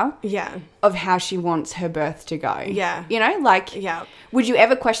idea Yeah. of how she wants her birth to go? Yeah. You know, like, Yeah. would you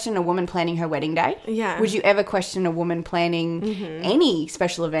ever question a woman planning her wedding day? Yeah. Would you ever question a woman planning any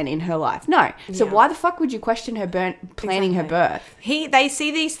special event in her life? No. So why the fuck would you question her planning her birth? They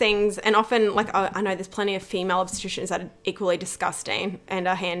see these things, and often, like, I know there's plenty of female obstetricians that are equally disgusting and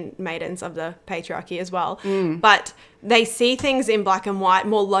are handmaidens of the patriarchy as well. But they see things in black and white,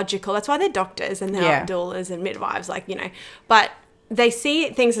 more logical. That's why they're doctors and they're not doulas and midwives, like, you know. But they see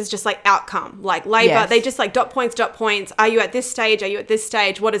things as just like outcome, like labor. Yes. They just like dot points. Are you at this stage? Are you at this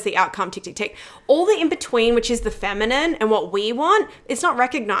stage? What is the outcome? Tick, tick, tick. All the in between, which is the feminine and what we want, it's not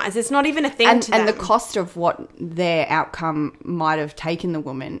recognized. It's not even a thing to them. And the cost of what their outcome might have taken the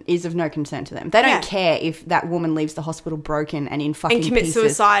woman is of no concern to them. They don't care if that woman leaves the hospital broken and in fucking commits pieces.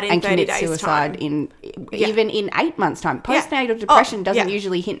 suicide in and 30 commits days' suicide time. Even in 8 months' time. Postnatal depression doesn't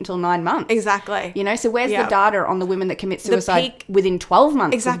usually hit until 9 months. Exactly. You know, so where's the data on the women that commit suicide peak- within 12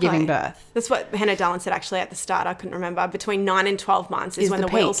 months of giving birth? That's what Hannah Dallin said actually at the start. I couldn't remember. Between 9 and 12 months is when the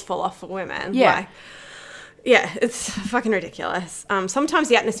peak. wheels fall off for women. Yeah. Like, yeah, it's fucking ridiculous. Sometimes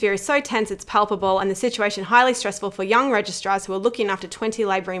the atmosphere is so tense, it's palpable, and the situation highly stressful for young registrars who are looking after 20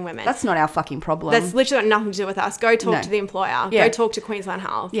 labouring women. That's not our fucking problem. That's literally got nothing to do with us. Go talk No. to the employer. Yeah. Go talk to Queensland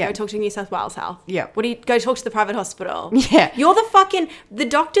Health. Yeah. Go talk to New South Wales Health. Yeah. Go talk to the private hospital. Yeah. You're the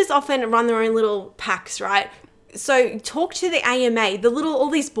doctors often run their own little packs, right? So talk to the AMA, all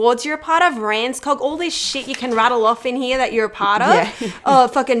these boards you're a part of, RANZCOG, all this shit you can rattle off in here that you're a part of. Yeah. Oh,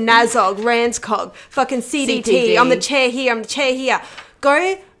 fucking NASOG, RANZCOG, fucking CDT, I'm the chair here.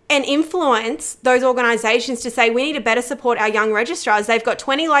 Go and influence those organisations to say we need to better support our young registrars. They've got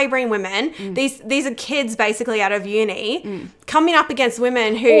 20 labouring women. These are kids basically out of uni coming up against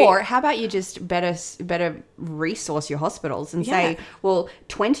women who... Or how about you just better resource your hospitals and say, well,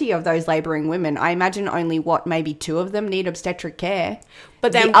 20 of those labouring women, I imagine only maybe 2 of them need obstetric care.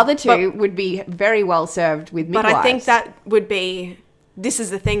 But then the other 2 would be very well served with midwives. But I think that would be... This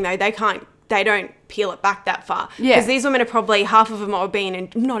is the thing though, they don't peel it back that far. Yeah. Because these women are probably, half of them are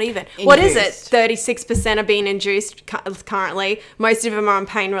being, not even. Induced. What is it? 36% are being induced currently. Most of them are on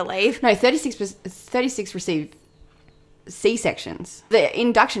pain relief. No, 36 receive C-sections. The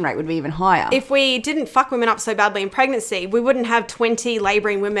induction rate would be even higher. If we didn't fuck women up so badly in pregnancy, we wouldn't have 20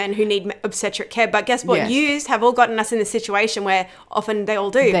 labouring women who need obstetric care. But guess what? Yes. Yous have all gotten us in the situation where often they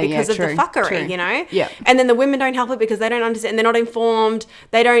all do because of the fuckery, you know? Yeah. And then the women don't help it because they don't understand. They're not informed.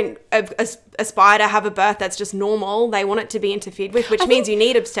 They don't aspire to have a birth that's just normal. They want it to be interfered with, which means you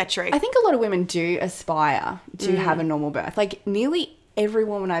need obstetric. I think a lot of women do aspire to have a normal birth. Like nearly every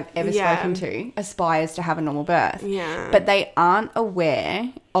woman I've ever spoken to aspires to have a normal birth. Yeah. But they aren't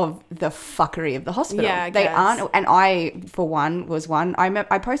aware of the fuckery of the hospital. Yeah, I they guess. aren't. And I, for one, was one.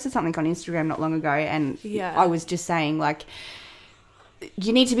 I posted something on Instagram not long ago and I was just saying, like,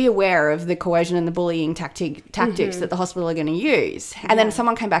 you need to be aware of the coercion and the bullying tactics that the hospital are going to use. And then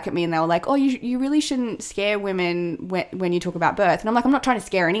someone came back at me and they were like, oh, you really shouldn't scare women when you talk about birth. And I'm like, I'm not trying to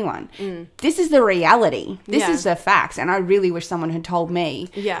scare anyone. This is the reality. This is the facts. And I really wish someone had told me.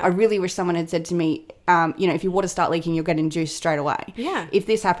 Yeah. I really wish someone had said to me, if your water start leaking, you'll get induced straight away. Yeah. If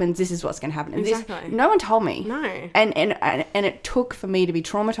this happens, this is what's going to happen. And Exactly. no one told me. No. And it took for me to be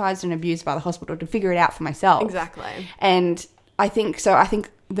traumatized and abused by the hospital to figure it out for myself. Exactly. And I think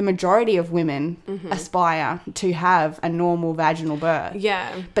the majority of women aspire to have a normal vaginal birth.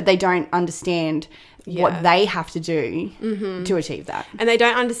 Yeah. But they don't understand what they have to do to achieve that. And they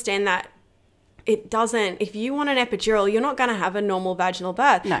don't understand that it doesn't, if you want an epidural, you're not going to have a normal vaginal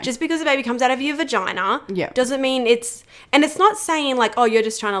birth. No. Just because a baby comes out of your vagina Yeah. doesn't mean it's not saying like, oh, you're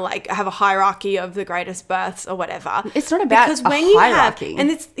just trying to like have a hierarchy of the greatest births or whatever. It's not about a hierarchy.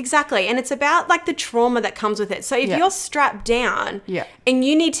 And it's about like the trauma that comes with it. So if you're strapped down and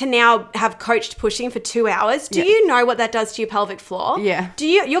you need to now have coached pushing for 2 hours, do you know what that does to your pelvic floor? Yeah.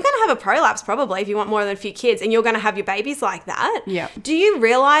 You're going to have a prolapse probably if you want more than a few kids and you're going to have your babies like that. Yeah. Do you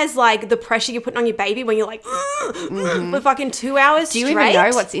realize like the pressure you're putting on your baby when you're like for fucking 2 hours Do you straight? even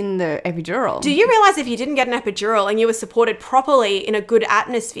know what's in the epidural? Do you realize if you didn't get an epidural and you were supported properly in a good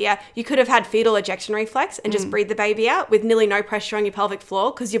atmosphere, you could have had fetal ejection reflex and just breathe the baby out with nearly no pressure on your pelvic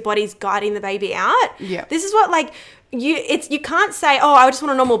floor because your body's guiding the baby out? Yeah. This is what like you can't say, oh, I just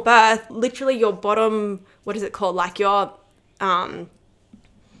want a normal birth. Literally your bottom, what is it called? Like your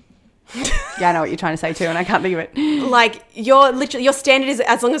Yeah, I know what you're trying to say too, and I can't think of it. Like, your standard is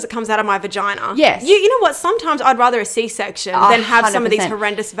as long as it comes out of my vagina. Yes. You know what? Sometimes I'd rather a C-section than have some of these 100%.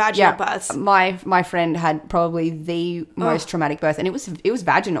 horrendous vaginal births. My friend had probably the most traumatic birth, and it was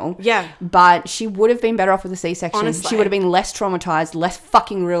vaginal. Yeah. But she would have been better off with a C-section. Honestly. She would have been less traumatized, less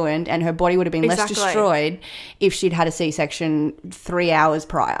fucking ruined, and her body would have been less Exactly. destroyed if she'd had a C-section 3 hours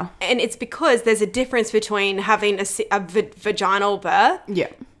prior. And it's because there's a difference between having a vaginal birth Yeah.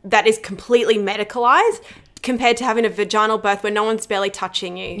 that is completely medicalized compared to having a vaginal birth where no one's barely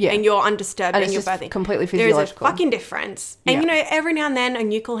touching you Yeah. and you're undisturbed And and, it's you're just birthing. completely There is a physiological. fucking difference. And, Yeah. you know, every now and then, a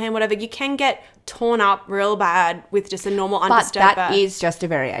nuchal hand, whatever, you can get torn up real bad with just a normal But undisturbed that birth. is just a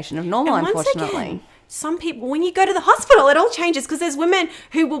variation of normal, And once unfortunately. again, some people, when you go to the hospital, it all changes because there's women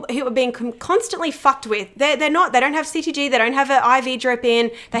who are being constantly fucked with. They don't have CTG, they don't have an IV drip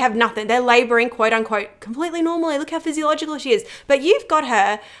in, they have nothing. They're laboring, quote unquote, completely normally. Look how physiological she is. But you've got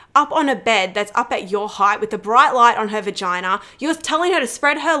her up on a bed that's up at your height with the bright light on her vagina. You're telling her to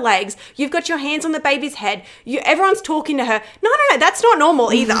spread her legs. You've got your hands on the baby's head. Everyone's talking to her. No, that's not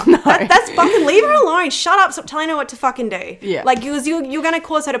normal either. That's fucking, leave her alone. Shut up. Stop telling her what to fucking do. Yeah. Like, you're going to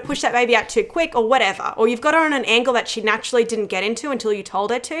cause her to push that baby out too quick or whatever. Or you've got her on an angle that she naturally didn't get into until you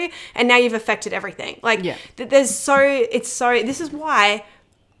told her to. And now you've affected everything. Like, Yeah. this is why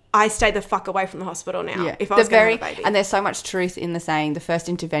I stay the fuck away from the hospital now. Yeah. If I was going to have a baby. And there's so much truth in the saying the first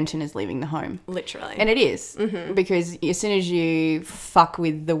intervention is leaving the home. Literally. And it is. Because as soon as you fuck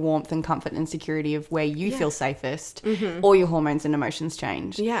with the warmth and comfort and security of where you feel safest, all your hormones and emotions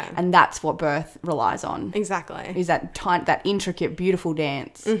change. Yeah. And that's what birth relies on. Exactly. Is that intricate, beautiful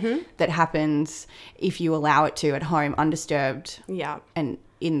dance that happens if you allow it to at home, undisturbed, Yeah. and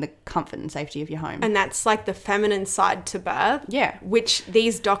in the comfort and safety of your home. And that's like the feminine side to birth. Yeah. Which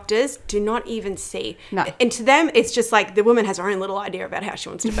these doctors do not even see. No. And to them, it's just like the woman has her own little idea about how she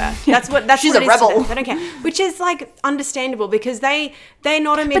wants to birth. That's She's what a it is to rebel. them. They don't care. Which is like understandable because they're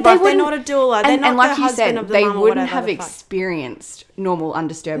not a But midwife, they're not a doula, they're not and like the you husband said, of the they mum or wouldn't whatever have the fuck. experienced normal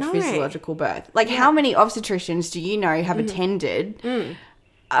undisturbed No. physiological birth. Like how many obstetricians do you know have attended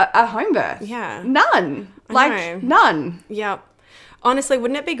a home birth? Yeah. None. I Like know. none. Yeah. Honestly,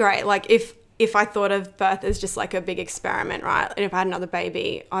 wouldn't it be great? Like if I thought of birth as just like a big experiment, right? And if I had another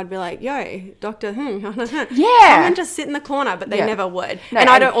baby, I'd be like, yo, doctor, Yeah. come and just sit in the corner, but they Yeah. never would. No, and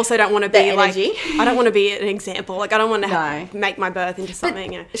I and don't want to the be like, energy. I don't want to be an example. Like I don't want to No. make my birth into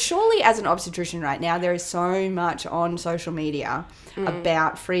something. You know. Surely as an obstetrician right now, there is so much on social media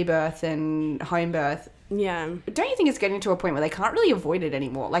about free birth and home birth. Yeah. But don't you think it's getting to a point where they can't really avoid it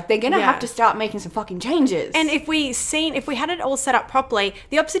anymore? Like they're going to Yeah. have to start making some fucking changes. And if we had it all set up properly,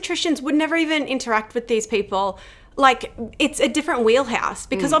 the obstetricians would never even interact with these people. Like, it's a different wheelhouse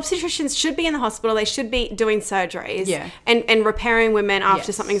because obstetricians should be in the hospital. They should be doing surgeries Yeah. and repairing women after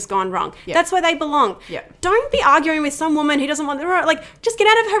Yes. something's gone wrong. Yeah. That's where they belong. Yeah. Don't be arguing with some woman who doesn't want the right. Like, just get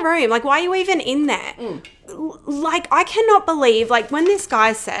out of her room. Like, why are you even in there? Like, I cannot believe, like, when this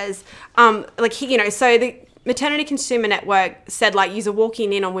guy says, like, he, you know, so the Maternity Consumer Network said, like, you're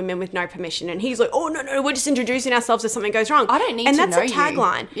walking in on women with no permission. And he's like, oh, no, we're just introducing ourselves if something goes wrong. I don't need and to that's know a you.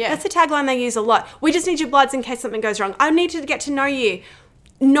 tagline. Yeah. That's a tagline they use a lot. We just need your bloods in case something goes wrong. I need to get to know you.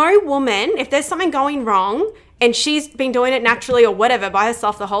 No woman, if there's something going wrong and she's been doing it naturally or whatever by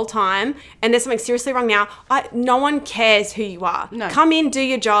herself the whole time and there's something seriously wrong now, no one cares who you are. No. Come in, do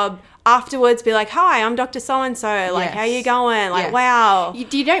your job. Afterwards, be like, hi, I'm Dr. So-and-so. Like, Yes. how you going? Like, Yes. wow.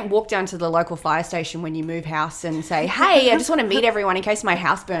 You don't walk down to the local fire station when you move house and say, hey, I just want to meet everyone in case my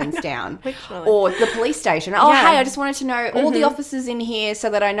house burns down. literally. Or the police station. Oh, Yeah. hey, I just wanted to know all the officers in here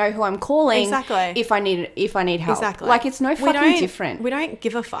so that I know who I'm calling Exactly. if I need help. Exactly. Like, it's no fucking different. We don't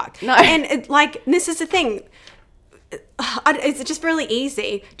give a fuck. No. And like, this is the thing. It's just really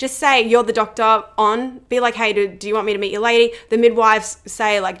easy. Just say you're the doctor on. Be like, hey, do you want me to meet your lady? The midwives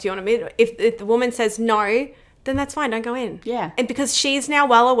say like, do you want to meet? If the woman says no, then that's fine. Don't go in. Yeah. And because she's now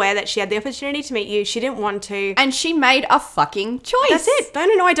well aware that she had the opportunity to meet you, she didn't want to. And she made a fucking choice. That's it.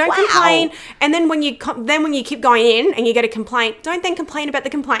 Don't annoy. Don't Wow. complain. And then when you keep going in and you get a complaint, don't then complain about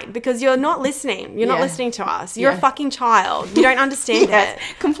the complaint because you're not listening. You're not Yeah. listening to us. You're Yeah. a fucking child. You don't understand Yes.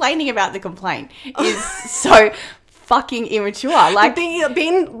 it. Complaining about the complaint is so fucking immature. Like,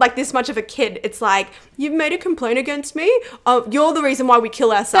 Being like this much of a kid, it's like, you've made a complaint against me. Oh, you're the reason why we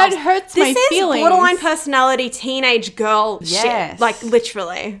kill ourselves. That hurts this my is feelings. borderline personality, teenage girl Yes. shit. Like,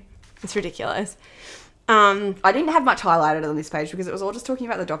 literally. It's ridiculous. I didn't have much highlighted on this page because it was all just talking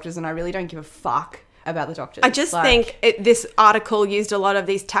about the doctors and I really don't give a fuck about the doctors. I just Like, think this article used a lot of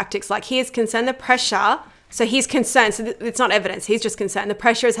these tactics. Like, here's concern the pressure So he's concerned. So it's not evidence. He's just concerned. The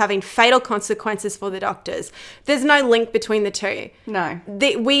pressure is having fatal consequences for the doctors. There's no link between the two. No.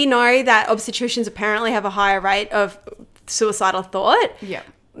 We know that obstetricians apparently have a higher rate of suicidal thought. Yeah.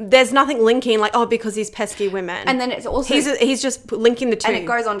 There's nothing linking like, oh, because these pesky women. And then it's also... He's just linking the two. And it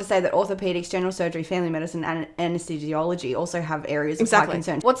goes on to say that orthopedics, general surgery, family medicine, and anesthesiology also have areas of high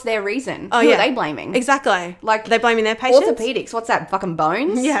concern. What's their reason? Who are they blaming? Exactly. Like, they're blaming their patients? Orthopedics, what's that? Fucking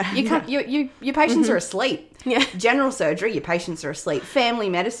bones? Yeah. You can't... Your patients are asleep. Yeah. General surgery, your patients are asleep. Family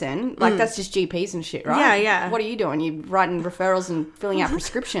medicine, like that's just GPs and shit, right? Yeah. What are you doing? You're writing referrals and filling out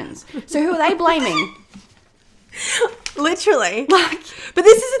prescriptions. So who are they blaming? Literally. Like, but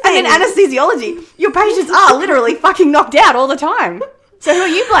this is the thing. And then anesthesiology, your patients are literally fucking knocked out all the time. So who are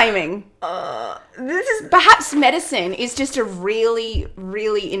you blaming? This is Perhaps medicine is just a really,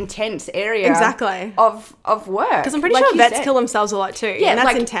 really intense area Exactly. of work. because I'm pretty Like sure you vets said. kill themselves a lot too. Yeah, and that's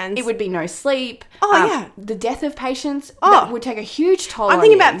like, intense. It would be no sleep. Oh, yeah. The death of patients Oh. that would take a huge toll I'm on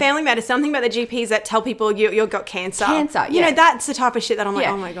thinking you. about family medicine. I'm thinking about the GPs that tell people you've got cancer. Cancer, You yeah. know, that's the type of shit that I'm like,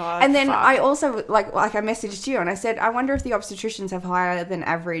 Yeah. oh my God. And then fuck. I also like I messaged you and I said, I wonder if the obstetricians have higher than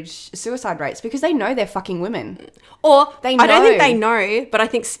average suicide rates because they know they're fucking women. Or They I don't think know. they know, but I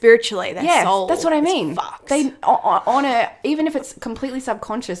think spiritually their soul. That's what I is mean. fucked. They on a even if it's completely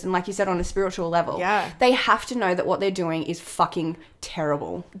subconscious and like you said on a spiritual level, Yeah. they have to know that what they're doing is fucking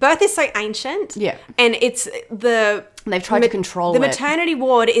terrible. Birth is so ancient. Yeah. And it's the... They've tried to control the it. maternity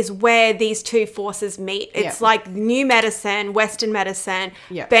ward is where these two forces meet. It's Yeah. like new medicine, Western medicine,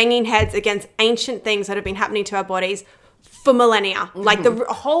 Yeah. banging heads against ancient things that have been happening to our bodies for millennia. Like the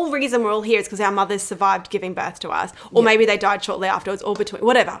whole reason we're all here is because our mothers survived giving birth to us, or maybe they died shortly afterwards, or between,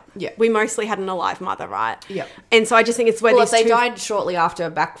 whatever. Yeah. We mostly had an alive mother, right? Yeah. And so I just think it's where Well, if these they two... died shortly after,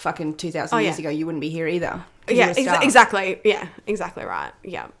 back fucking 2,000 years yeah. ago, you wouldn't be here either. 'Cause you Yeah, were starved. exactly. Yeah, exactly right.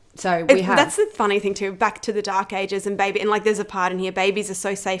 Yeah. So we have... That's the funny thing too. Back to the dark ages and baby, and like there's a part in here. Babies are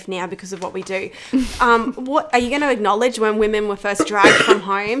so safe now because of what we do. What are you going to acknowledge when women were first dragged from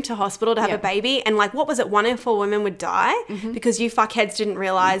home to hospital to have Yeah. a baby? And like, what was it? 1 in 4 women would die because you fuckheads didn't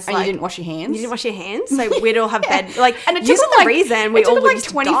realize. and like, you didn't wash your hands? You didn't wash your hands, so we'd all have bed. Like, And it you're took the them, like, reason we it took all them would like just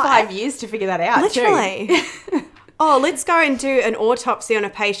 25 die. years to figure that out. Literally. Too. Oh, let's go and do an autopsy on a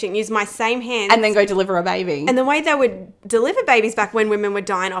patient. Use my same hands. And then go deliver a baby. And the way they would deliver babies back when women were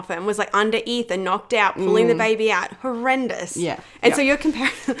dying often was like under ether, knocked out, pulling the baby out. Horrendous. Yeah. And Yeah. so you're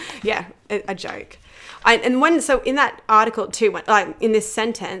comparing, yeah, a joke. So in that article too, like in this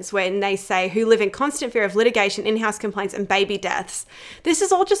sentence when they say who live in constant fear of litigation, in-house complaints and baby deaths, this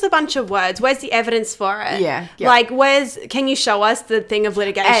is all just a bunch of words. Where's the evidence for it? Yeah. Like can you show us the thing of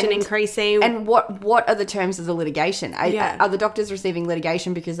litigation increasing? And what are the terms of the litigation? Yeah. Are the doctors receiving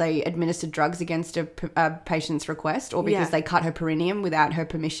litigation because they administered drugs against a patient's request, or because Yeah. they cut her perineum without her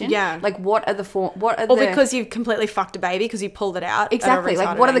permission? Yeah. Like what are the or because you've completely fucked a baby because you pulled it out. at a exactly, like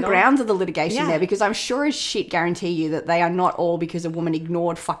retarded what are the angle. grounds of the litigation Yeah. there? Because I'm sure as shit guarantee you that they are not all because a woman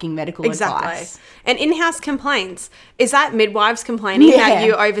ignored fucking medical advice. And in-house complaints, is that midwives complaining Yeah. that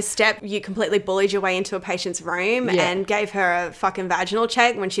you overstepped, you completely bullied your way into a patient's room Yeah. and gave her a fucking vaginal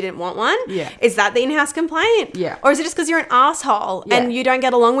check when she didn't want one? Yeah. Is that the in-house complaint? Yeah. Or is it just because you're an asshole Yeah. and you don't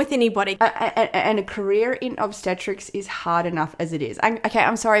get along with anybody? And a career in obstetrics is hard enough as it is.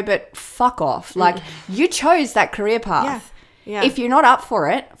 I'm sorry, but fuck off. Like, you chose that career path. Yeah. If you're not up for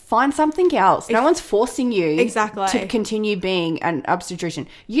it, find something else. No one's forcing you Exactly. to continue being an obstetrician.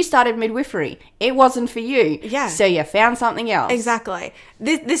 You started midwifery. It wasn't for you. Yeah. So you found something else. Exactly.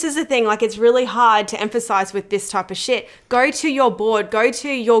 This is the thing. Like, it's really hard to emphasize with this type of shit. Go to your board, go to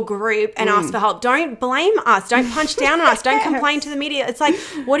your group and ask for help. Don't blame us. Don't punch down on us. Don't complain to the media. It's like,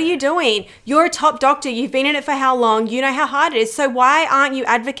 what are you doing? You're a top doctor. You've been in it for how long? You know how hard it is. So why aren't you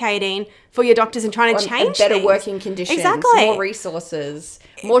advocating for your doctors and trying to change better things? working conditions, Exactly. more resources,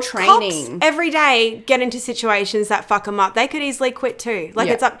 more Cops training. every day get into situations that fuck them up. They could easily quit too. Like,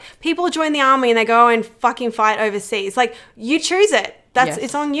 Yeah. it's up. People join the army and they go and fucking fight overseas. Like, you choose it. Yes.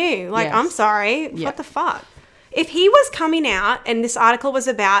 It's on you. Like, Yes. I'm sorry. Yeah. What the fuck? If he was coming out and this article was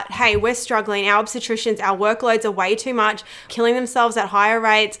about, hey, we're struggling, our obstetricians, our workloads are way too much, killing themselves at higher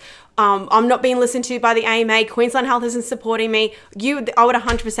rates, I'm not being listened to by the AMA, Queensland Health isn't supporting me, I would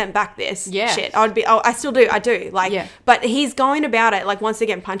 100% back this shit. I still do. I do. Like, Yeah. but he's going about it, like, once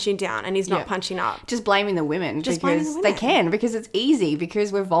again, punching down and he's not Yeah. punching up. Just blaming the women Just blaming because the they women. can, because it's easy,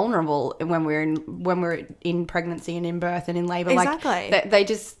 because we're vulnerable when we're in pregnancy and in birth and in labor. Exactly. Like they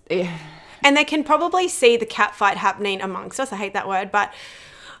just And they can probably see the cat fight happening amongst us. I hate that word, but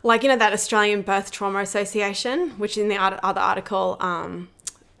like, that Australian Birth Trauma Association, which in the other article,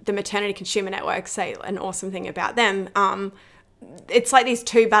 the Maternity Consumer Network say an awesome thing about them. it's like these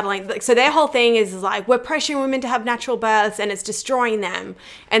two battling. Like, so their whole thing is like, we're pressuring women to have natural births and it's destroying them.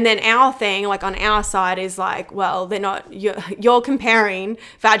 And then our thing, like on our side, is like, well, they're not, you're comparing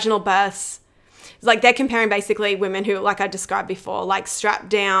vaginal births. Like they're comparing basically women who, like I described before, like strapped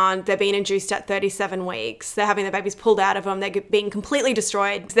down, they're being induced at 37 weeks, they're having their babies pulled out of them, they're being completely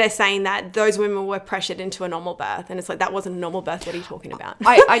destroyed. They're saying that those women were pressured into a normal birth. And it's like, that wasn't a normal birth. What are you talking about?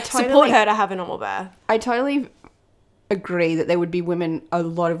 I totally support her to have a normal birth. I totally agree that there would be women, a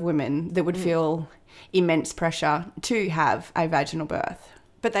lot of women, that would feel immense pressure to have a vaginal birth.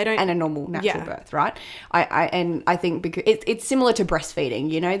 But they don't, and a normal natural birth, right? I think because it's similar to breastfeeding,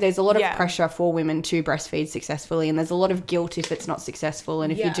 you know, there's a lot of pressure for women to breastfeed successfully, and there's a lot of guilt if it's not successful,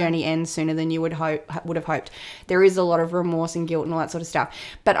 and if your journey ends sooner than you would have hoped. There is a lot of remorse and guilt and all that sort of stuff.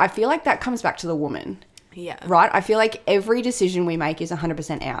 But I feel like that comes back to the woman. Yeah. Right? I feel like every decision we make is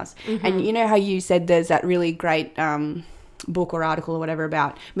 100% ours. And you know how you said there's that really great book or article or whatever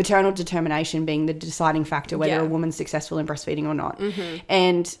about maternal determination being the deciding factor whether a woman's successful in breastfeeding or not.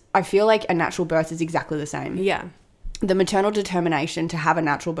 And I feel like a natural birth is exactly the same. Yeah. The maternal determination to have a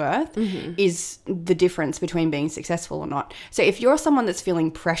natural birth is the difference between being successful or not. So if you're someone that's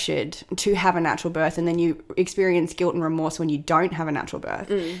feeling pressured to have a natural birth and then you experience guilt and remorse when you don't have a natural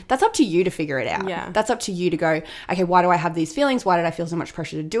birth, that's up to you to figure it out. Yeah. That's up to you to go, okay, why do I have these feelings? Why did I feel so much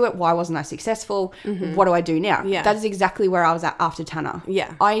pressure to do it? Why wasn't I successful? What do I do now? Yeah. That is exactly where I was at after Tanner.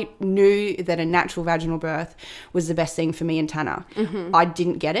 Yeah. I knew that a natural vaginal birth was the best thing for me and Tanner. I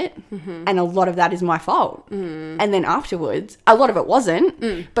didn't get it. And a lot of that is my fault. And then afterwards, a lot of it wasn't,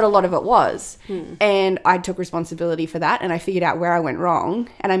 but a lot of it was. And I took responsibility for that, and I figured out where I went wrong,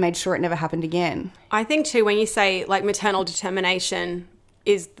 and I made sure it never happened again. I think too, when you say like maternal determination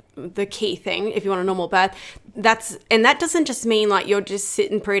is the key thing if you want a normal birth, that doesn't just mean like you're just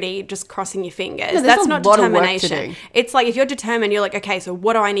sitting pretty, just crossing your fingers. No, that's not determination. Of work to do. It's like if you're determined, you're like, okay, so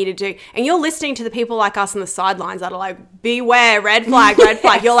what do I need to do? And you're listening to the people like us on the sidelines that are like, beware, red flag, red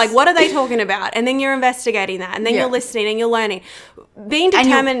flag. You're like, what are they talking about? And then you're investigating that, and then you're listening and you're learning. Being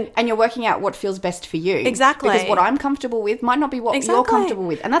determined, and you're working out what feels best for you. Exactly. Because what I'm comfortable with might not be what you're comfortable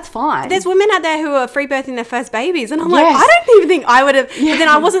with, and that's fine. There's women out there who are free birthing their first babies, and I'm like, I don't even think I would have. But then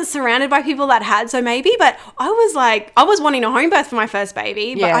I wasn't surrounded by people that had, so maybe. But I was like, I was wanting a home birth for my first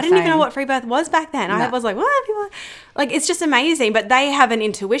baby, but I didn't even know what free birth was back then. I was like, what? People, like, it's just amazing. But they have an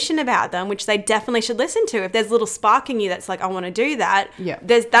intuition about them, which they definitely should listen to. If there's a little spark in you that's like, I want to do that.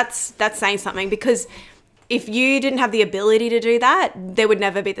 That's saying something, because if you didn't have the ability to do that, there would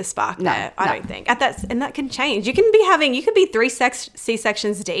never be the spark there, I don't think. And that can change. You could be 3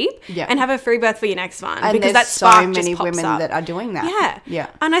 C-sections deep and have a free birth for your next one. And because there's that spark so many just pops women up. that are doing that. Yeah.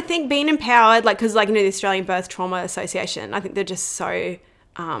 And I think being empowered, like, because like, you know, the Australian Birth Trauma Association, I think they're just so...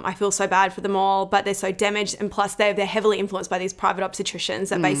 I feel so bad for them all, but they're so damaged, and plus they're heavily influenced by these private obstetricians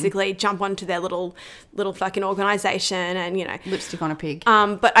that basically jump onto their little fucking organisation, and, you know, lipstick on a pig.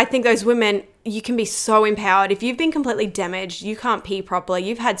 But I think those women, you can be so empowered. If you've been completely damaged, you can't pee properly,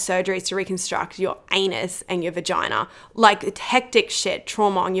 you've had surgeries to reconstruct your anus and your vagina, like hectic shit,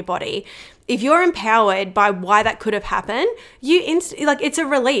 trauma on your body. If you're empowered by why that could have happened, it's a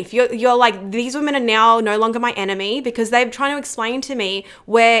relief. You're like, these women are now no longer my enemy, because they're trying to explain to me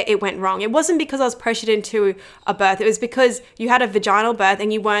where it went wrong. It wasn't because I was pressured into a birth. It was because you had a vaginal birth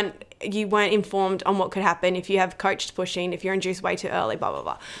and you weren't informed on what could happen if you have coached pushing, if you're induced way too early, blah, blah,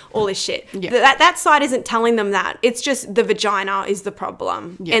 blah, all this shit. That side isn't telling them that. It's just the vagina is the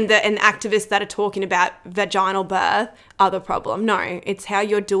problem. And the activists that are talking about vaginal birth are the problem. No, it's how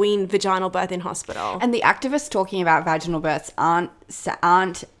you're doing vaginal birth in hospital. And the activists talking about vaginal births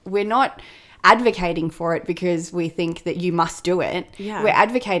we're not advocating for it because we think that you must do it. We're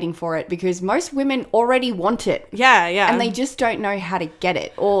advocating for it because most women already want it. And they just don't know how to get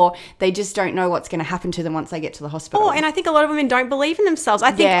it, or they just don't know what's going to happen to them once they get to the hospital. And I think a lot of women don't believe in themselves.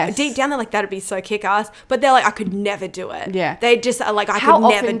 I think deep down they're like, that'd be so kick-ass, but they're like, I could never do it. They just are like, I could never do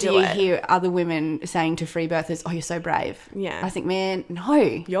it. How often do you hear other women saying to free birthers, oh, you're so brave? I think, man,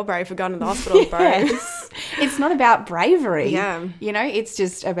 no. You're brave for going to the hospital, bro. It's not about bravery. You know, it's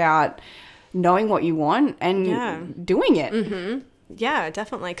just about knowing what you want and doing it. Yeah,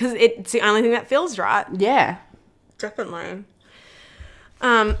 definitely. Because it's the only thing that feels right. Yeah. Definitely.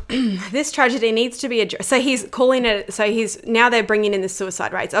 This tragedy needs to be addressed. So he's calling it, now they're bringing in the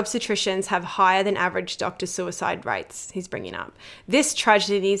suicide rates. Obstetricians have higher than average doctor suicide rates, he's bringing up. This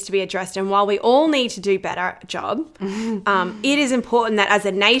tragedy needs to be addressed. And while we all need to do better job, it is important that as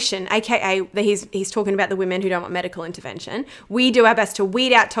a nation, aka he's talking about the women who don't want medical intervention, we do our best to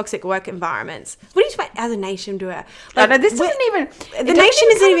weed out toxic work environments. What do you mean as a nation do it? Like, no, this doesn't even... The nation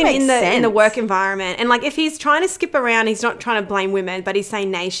isn't even in sense. the work environment. And like if he's trying to skip around, he's not trying to blame women, but he's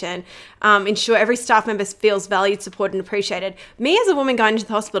saying nation, ensure every staff member feels valued, supported, and appreciated. Me as a woman going into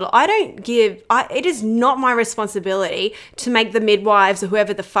the hospital, it is not my responsibility to make the midwives or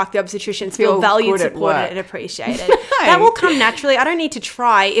whoever the fuck the obstetricians feel valued, supported, and appreciated. No. That will come naturally. I don't need to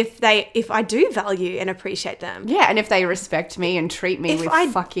try if I do value and appreciate them. Yeah, and if they respect me and treat me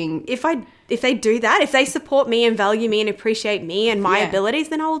If they do that, if they support me and value me and appreciate me and my abilities,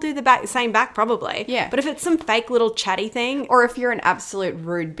 then I will do the same back probably. Yeah. But if it's some fake little chatty thing, or if you're an absolute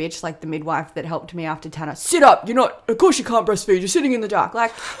rude bitch like the midwife that helped me after Tanner, sit up, of course you can't breastfeed, you're sitting in the dark.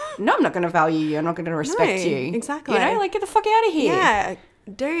 Like, no, I'm not going to value you, I'm not going to respect you. Exactly. Like, get the fuck out of here. Yeah,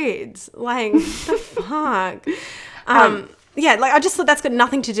 dudes, like, the fuck? Yeah, like I just thought that's got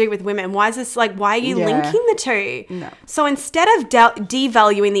nothing to do with women. Why is this why are you linking the two? No. So instead of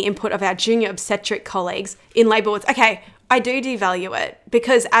devaluing the input of our junior obstetric colleagues in labour wards, okay, I do devalue it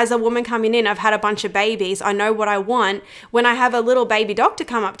because as a woman coming in, I've had a bunch of babies. I know what I want. When I have a little baby doctor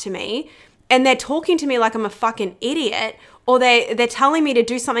come up to me and they're talking to me like I'm a fucking idiot, or they're telling me to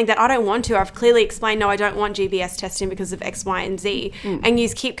do something that I don't want to. I've clearly explained, no, I don't want GBS testing because of X, Y, and Z. And you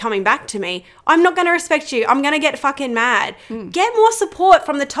keep coming back to me. I'm not going to respect you. I'm going to get fucking mad. Get more support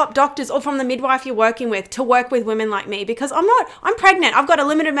from the top doctors or from the midwife you're working with to work with women like me because I'm pregnant. I've got a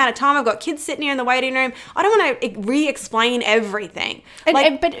limited amount of time. I've got kids sitting here in the waiting room. I don't want to re-explain everything.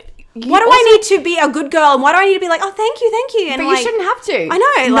 Why do I need to be a good girl and why do I need to be like, oh, thank you? And but you shouldn't have to.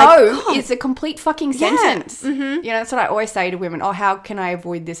 I know. No, it's a complete fucking sentence. Yeah. Mm-hmm. That's what I always say to women. Oh, how can I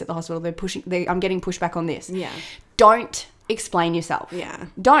avoid this at the hospital? I'm getting pushed back on this. Yeah. Don't explain yourself. Yeah.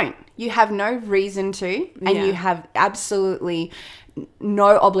 Don't. You have no reason to, and you have absolutely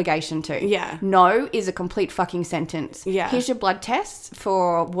no obligation to. Yeah. No is a complete fucking sentence. Yeah. Here's your blood tests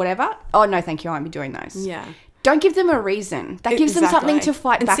for whatever. Oh, no, thank you. I won't be doing those. Yeah. Don't give them a reason. That gives them something to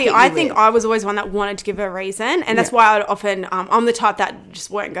fight back at you I think with. I was always one that wanted to give a reason. And that's why I'd often, I'm the type that just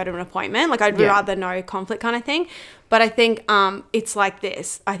won't go to an appointment. Like I'd rather no conflict kind of thing. But I think it's like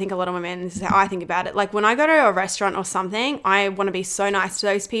this. I think a lot of women, this is how I think about it. Like when I go to a restaurant or something, I want to be so nice to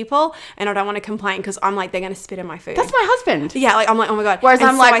those people and I don't want to complain because I'm like, they're going to spit in my food. That's my husband. Yeah, like I'm like, oh my God. Whereas and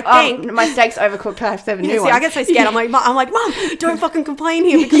I'm so like, I think, my steak's overcooked, I have to have a new one. I get so scared. I'm like, Mom, don't fucking complain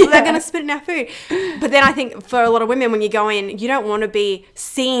here because they're going to spit in our food. But then I think for a lot of women, when you go in, you don't want to be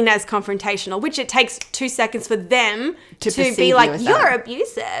seen as confrontational, which it takes 2 seconds for them to be like, you're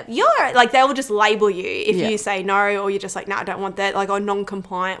abusive. You're like, they will just label you if you say no, or you're just like, no, I don't want that, like, or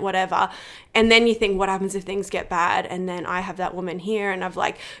non-compliant, whatever. And then you think, what happens if things get bad? And then I have that woman here and I've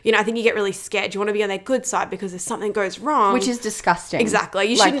like, I think you get really scared. You want to be on their good side because if something goes wrong. Which is disgusting.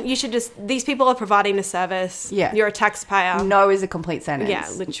 Exactly. You should just, these people are providing a service. Yeah. You're a taxpayer. No is a complete sentence. Yeah,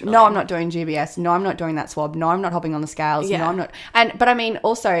 literally. No, I'm not doing GBS. No, I'm not doing that swab. No, I'm not hopping on the scales. Yeah. No, I'm not. But I mean,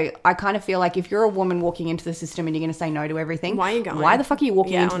 also, I kind of feel like if you're a woman walking into the system and you're going to say no to everything. Why are you going? Why the fuck are you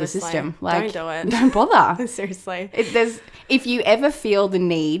walking into honestly, the system? Like, don't do it. Don't bother. Seriously. If you ever feel the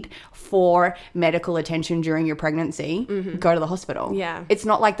need for medical attention during your pregnancy, go to the hospital. Yeah. It's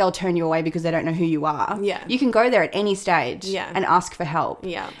not like they'll turn you away because they don't know who you are. Yeah. You can go there at any stage and ask for help.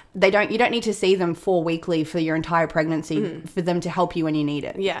 Yeah. You don't need to see them 4 weekly for your entire pregnancy for them to help you when you need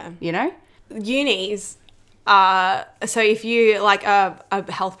it. Yeah. Unis. So if you like a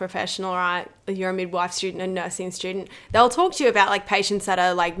health professional, right, you're a midwife student, a nursing student, they'll talk to you about like patients that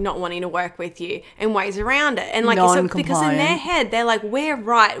are like not wanting to work with you and ways around it. And like, so, because in their head, they're like, we're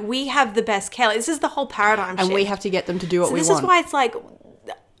right. We have the best care. This is the whole paradigm shift. And we have to get them to do what we want. This is why it's like,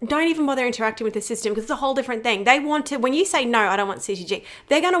 don't even bother interacting with the system because it's a whole different thing. They want to, when you say, no, I don't want CTG,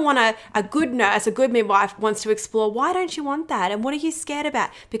 they're going to want a good nurse, a good midwife wants to explore, why don't you want that? And what are you scared about?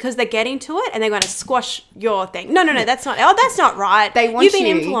 Because they're getting to it and they're going to squash your thing. No, that's not right. You've been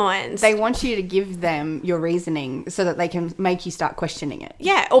influenced. They want you to give them your reasoning so that they can make you start questioning it.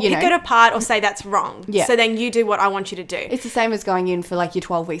 Yeah, or pick it apart or say that's wrong. Yeah. So then you do what I want you to do. It's the same as going in for like your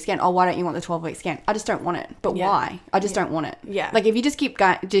 12-week scan. Oh, why don't you want the 12-week scan? I just don't want it. But why? I just don't want it. Yeah. Like if you just keep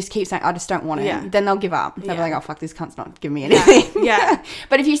saying, I just don't want it, then they'll give up. They'll be like, oh, fuck, this cunt's not giving me anything. Yeah.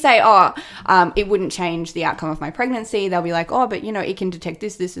 But if you say, it wouldn't change the outcome of my pregnancy, they'll be like, oh, but, it can detect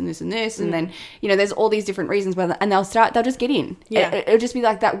this, this, and this, and this. And then, there's all these different reasons. And they'll just get in. Yeah. It'll just be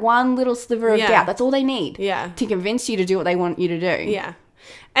like that one little sliver of doubt. That's all they need. Yeah. To convince you to do what they want you to do. Yeah.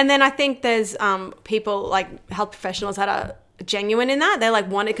 And then I think there's people like health professionals that are genuine in that. They're like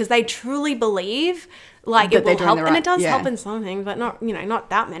wanted because they truly believe like it will help, and it does help in something, but not, you know, not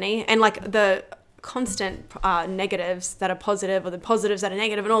that many. And like the constant negatives that are positive, or the positives that are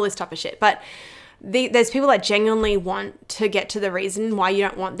negative, and all this type of shit. But there's people that genuinely want to get to the reason why you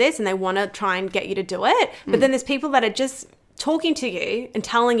don't want this, and they want to try and get you to do it. But then there's people that are just talking to you and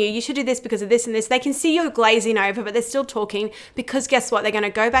telling you you should do this because of this and this. They can see you glazing over, but they're still talking because guess what? They're going to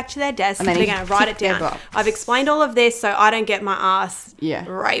go back to their desk and they're going to write it down. I've explained all of this so I don't get my ass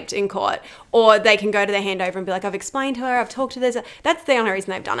raped in court. Or they can go to their handover and be like, I've explained to her, I've talked to this. That's the only reason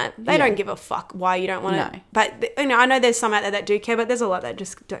they've done it. They don't give a fuck why you don't want to. But you know, I know there's some out there that do care, but there's a lot that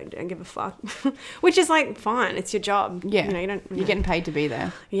just don't give a fuck. Which is like, fine, it's your job. Yeah. You know, you're getting paid to be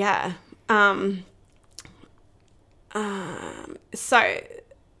there. Yeah. And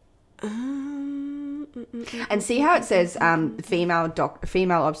see how it says female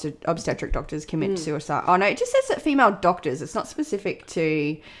obstetric doctors commit suicide. Oh no, it just says that female doctors. It's not specific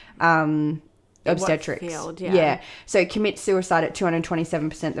to obstetrics. Field, So commit suicide at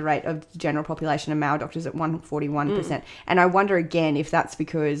 227%, the rate of the general population, and male doctors at 141%. And I wonder again if that's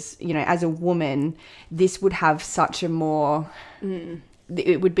because, you know, as a woman, this would have such a more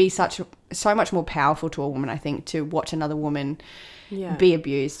it would be so much more powerful to a woman, I think, to watch another woman be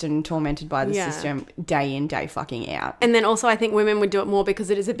abused and tormented by the system day in, day fucking out. And then also I think women would do it more because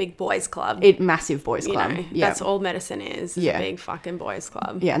it is a big boys club. Massive boys club. Know, that's all medicine is a big fucking boys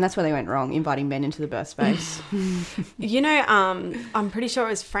club. Yeah, and that's where they went wrong, inviting men into the birth space. You know, I'm pretty sure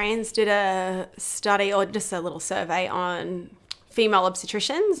it was France did a study or just a little survey on female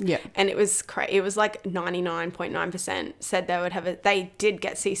obstetricians, and it was it was like 99.9% said they did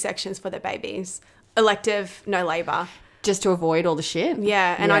get C-sections for their babies, elective, no labor, just to avoid all the shit.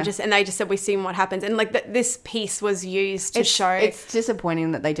 And they just said, we've seen what happens, and like this piece was used to show. It's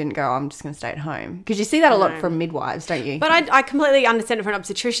disappointing that they didn't go, I'm just going to stay at home, because you see that a lot from midwives, don't you? But I completely understand it for an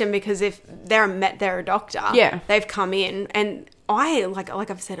obstetrician, because if they're a doctor, they've come in, and I like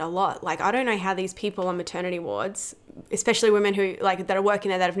I've said a lot, like I don't know how these people on maternity wards, especially women who like that are working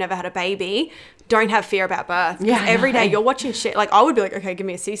there that have never had a baby, don't have fear about birth. Every day you're watching shit. Like I would be like, okay, give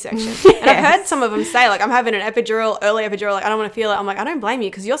me a C-section. And I've heard some of them say like, I'm having an early epidural, like I don't want to feel it. I'm like, I don't blame you,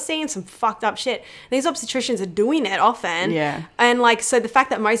 because you're seeing some fucked up shit. These obstetricians are doing it often. And like, so the fact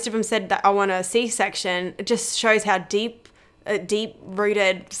that most of them said that I want a C-section, it just shows how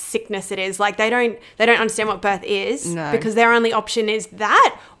deep-rooted sickness it is. Like they don't understand what birth is, because their only option is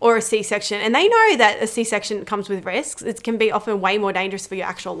that or a C-section, and they know that a C-section comes with risks. It can be often way more dangerous for your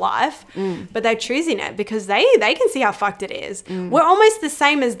actual life, but they're choosing it because they can see how fucked it is. We're almost the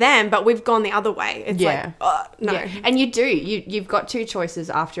same as them, but we've gone the other way. It's like, no. And you've got two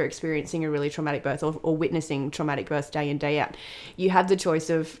choices after experiencing a really traumatic birth or witnessing traumatic births day in, day out. You have the choice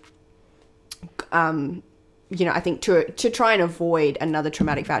of you know, I think to try and avoid another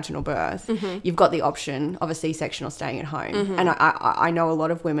traumatic vaginal birth, you've got the option of a C-section or staying at home. And I know a lot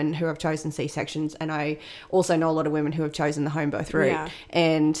of women who have chosen C-sections, and I also know a lot of women who have chosen the home birth route.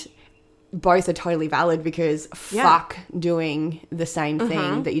 And both are totally valid, because fuck doing the same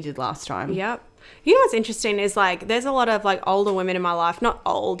thing that you did last time. You know what's interesting is like there's a lot of like older women in my life, not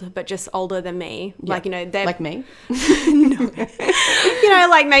old, but just older than me. Like, you know, they're like me. You know,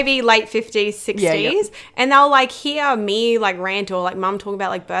 like maybe late 50s, 60s. And they'll like hear me like rant or like mum talking about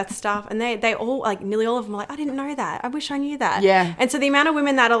like birth stuff. And they all like nearly all of them are like, I didn't know that. I wish I knew that. And so the amount of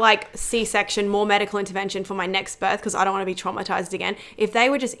women that are like C-section, more medical intervention for my next birth, because I don't want to be traumatized again. If they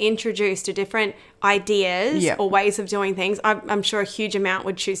were just introduced to different ideas or ways of doing things, I'm sure a huge amount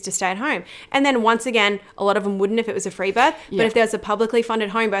would choose to stay at home. And then once again, a lot of them wouldn't if it was a free birth. But if there's a publicly funded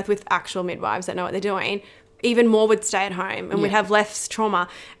home birth with actual midwives that know what they're doing, even more would stay at home, and we'd have less trauma.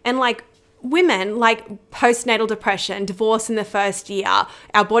 And like women, like postnatal depression, divorce in the first year,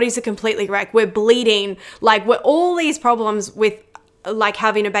 our bodies are completely wrecked, we're bleeding, like we're all these problems with like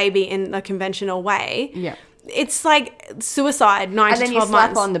having a baby in a conventional way. It's like suicide 9 to 12 months. And then you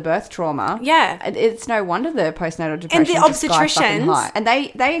slap on the birth trauma. It's no wonder the postnatal depression and the obstetricians high. And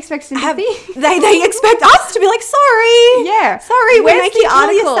they expect sympathy. They expect us to be like, sorry. Sorry, we're making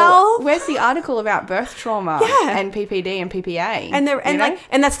yourself. Where's the article about birth trauma and PPD and PPA?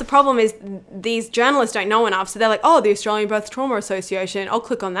 And that's the problem, is these journalists don't know enough. So they're like, oh, the Australian Birth Trauma Association, I'll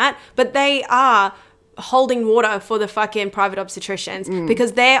click on that. But they are holding water for the fucking private obstetricians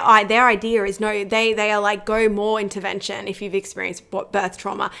because their idea is they are like, go more intervention if you've experienced birth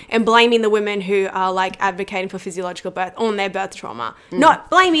trauma, and blaming the women who are like advocating for physiological birth on their birth trauma, not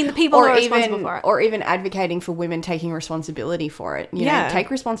blaming the people who are responsible for it. Or even advocating for women taking responsibility for it. You know,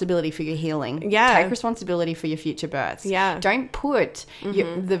 take responsibility for your healing. Take responsibility for your future births. Don't put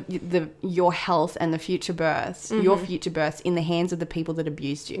your health and the future births, your future births, in the hands of the people that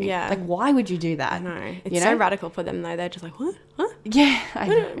abused you. Like, why would you do that? I know. It's so radical for them, though. They're just like, what? Huh?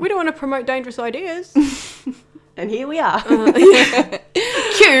 Yeah. We don't want to promote dangerous ideas. And here we are.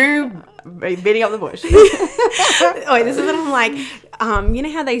 Cue beating up the bush. Oh, this is what I'm like. You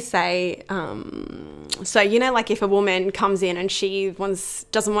know how they say, so, you know, like if a woman comes in and she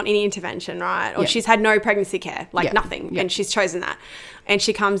doesn't want any intervention, right? Or she's had no pregnancy care, like nothing, and she's chosen that. And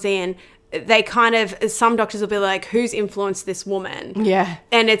she comes in, they kind of, some doctors will be like, who's influenced this woman? Yeah.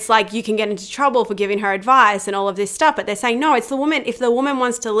 And it's like, you can get into trouble for giving her advice and all of this stuff. But they're saying, no, it's the woman. If the woman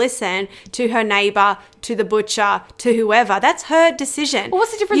wants to listen to her neighbor, to the butcher, to whoever, that's her decision. Well,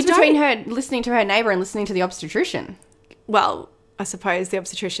 what's the difference between her listening to her neighbor and listening to the obstetrician? Well, I suppose the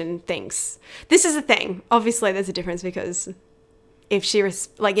obstetrician thinks, this is the thing. Obviously, there's a difference because if she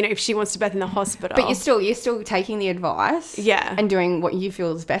if she wants to birth in the hospital, but you're still taking the advice, and doing what you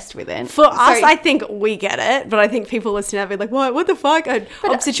feel is best with it. For us, I think we get it, but I think people listening to that be like, "What the fuck? An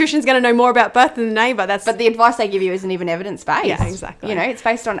obstetrician's going to know more about birth than the neighbor." But the advice they give you isn't even evidence based. Yeah, exactly. You know, it's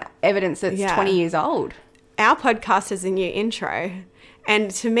based on evidence that's 20 years old. Our podcast is a new intro.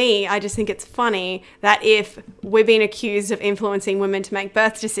 And to me, I just think it's funny that if we're being accused of influencing women to make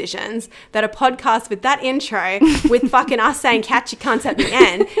birth decisions, that a podcast with that intro, with fucking us saying catch your cunts at the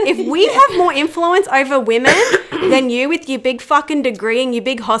end, if we have more influence over women than you with your big fucking degree and your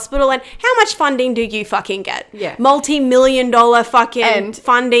big hospital, and how much funding do you fucking get? Yeah. Multi-million-dollar fucking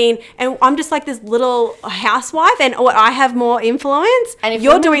funding. And I'm just like this little housewife, and I have more influence. And if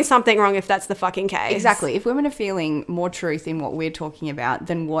you're doing something wrong if that's the fucking case. Exactly. If women are feeling more truth in what we're talking about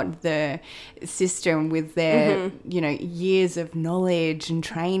than what the system with their years of knowledge and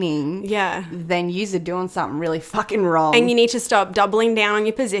training, then you're doing something really fucking wrong, and you need to stop doubling down on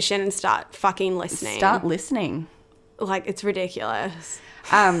your position and start fucking listening. Like, it's ridiculous.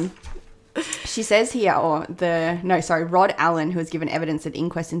 She says here, Rod Allen, who has given evidence at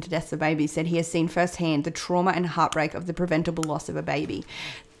inquest into deaths of babies, said he has seen firsthand the trauma and heartbreak of the preventable loss of a baby.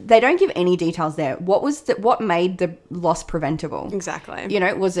 They don't give any details there. What made the loss preventable? Exactly. You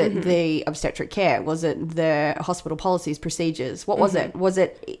know, was it the obstetric care? Was it the hospital policies, procedures? What was it? Was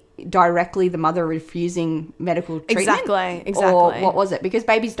it directly the mother refusing medical treatment? Exactly. Or what was it? Because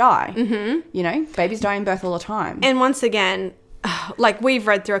babies die. You know, babies die in birth all the time. And once again, like, we've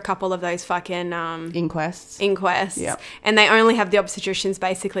read through a couple of those fucking inquests, and they only have the obstetricians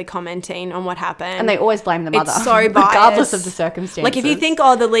basically commenting on what happened, and they always blame the mother. It's so biased, regardless of the circumstances. Like, if you think,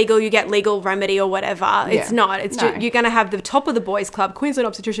 you get legal remedy or whatever, it's not. It's just, you're going to have the top of the boys club, Queensland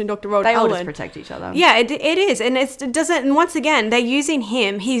obstetrician Dr. Rod Allen. They all just protect each other. Yeah, it is, and it doesn't. And once again, they're using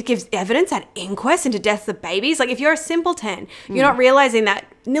him. He gives evidence at inquest into deaths of babies. Like, if you're a simpleton, you're not realizing that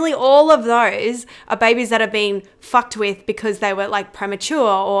nearly all of those are babies that have been fucked with because they were like premature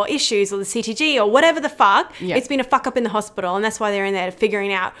or issues or the CTG or whatever the fuck. It's been a fuck up in the hospital, and that's why they're in there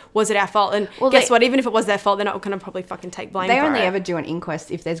figuring out, was it our fault? And guess what? Even if it was their fault, they're not going to probably fucking take blame for it. They only ever do an inquest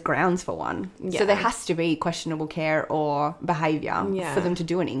if there's grounds for one. So there has to be questionable care or behaviour for them to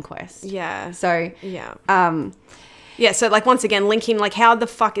do an inquest. So so, like, once again, linking, like, how the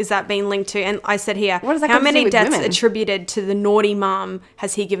fuck is that being linked to? And I said here, what does that how many deaths women? Attributed to the naughty mum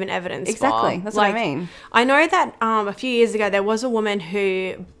has he given evidence Exactly. for? That's what I mean. I know that a few years ago there was a woman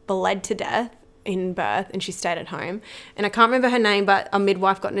who bled to death in birth and she stayed at home. And I can't remember her name, but a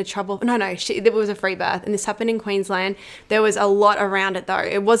midwife got into trouble. No, it was a free birth. And this happened in Queensland. There was a lot around it, though.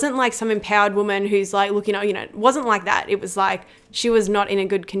 It wasn't like some empowered woman who's like looking at, it wasn't like that. It was like she was not in a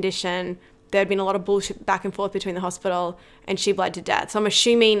good condition. There'd been a lot of bullshit back and forth between the hospital, and she bled to death. So I'm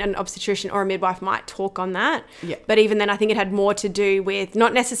assuming an obstetrician or a midwife might talk on that. Yeah. But even then, I think it had more to do with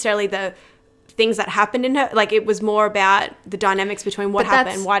not necessarily the things that happened in her. Like, it was more about the dynamics between what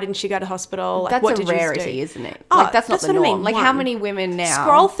happened. Why didn't she go to hospital? Like, that's what did a rarity, you do? Isn't it? Like, that's not the norm. I mean. Like, how many women now...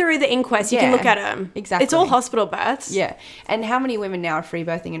 Scroll through the inquest. You can look at them. Exactly. It's all hospital births. Yeah. And how many women now are free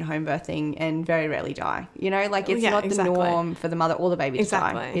birthing and home birthing and very rarely die? You know, like, it's not the norm for the mother or the baby to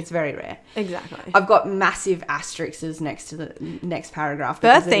die. It's very rare. Exactly. I've got massive asterisks next to the next paragraph.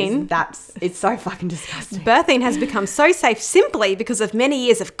 Birthing. It's so fucking disgusting. Birthing has become so safe simply because of many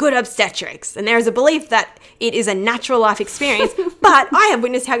years of good obstetrics. And there is a belief that it is a natural life experience, but I have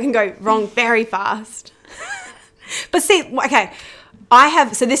witnessed how it can go wrong very fast. But see, okay,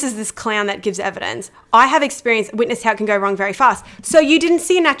 So this is this clown that gives evidence. I have witnessed how it can go wrong very fast. So you didn't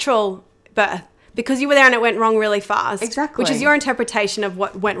see a natural birth because you were there and it went wrong really fast. Exactly. Which is your interpretation of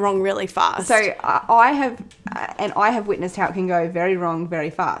what went wrong really fast. So I have witnessed how it can go very wrong very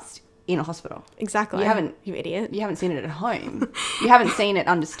fast in a hospital. Exactly. You idiot. You haven't seen it at home. You haven't seen it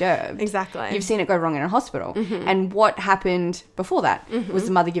undisturbed. Exactly. You've seen it go wrong in a hospital. And what happened before that? Was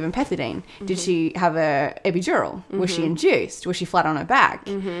the mother given pethidine? Did she have a epidural? Was she induced? Was she flat on her back?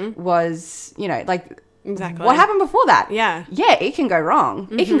 Was, like... Exactly. What happened before that? Yeah. Yeah, it can go wrong.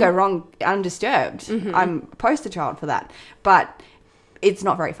 It can go wrong undisturbed. I'm poster child for that. But it's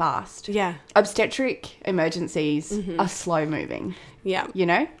not very fast. Yeah. Obstetric emergencies are slow moving. Yeah.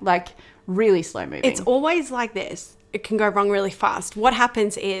 Like really slow moving. It's always like this. It can go wrong really fast. What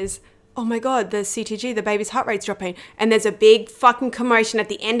happens is, oh my God, the CTG, the baby's heart rate's dropping. And there's a big fucking commotion at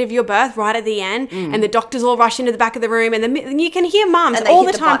the end of your birth, right at the end. And the doctors all rush into the back of the room. And you can hear mums all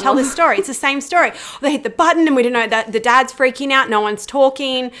the time tell this story. It's the same story. They hit the button and we don't know that the dad's freaking out. No one's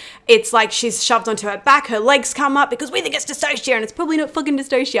talking. It's like she's shoved onto her back. Her legs come up because we think it's dystocia and it's probably not fucking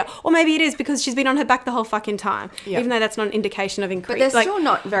dystocia. Or maybe it is because she's been on her back the whole fucking time. Yep. Even though that's not an indication of increase. But they're still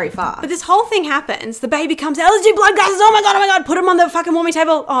not very fast. But this whole thing happens. The baby comes out. Let's do blood gases. Oh my God. Put them on the fucking warming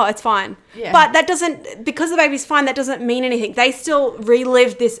table. Oh, it's fine. Yeah. But that doesn't, because the baby's fine, that doesn't mean anything. They still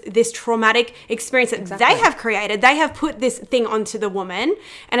relive this traumatic experience that they have created. They have put this thing onto the woman.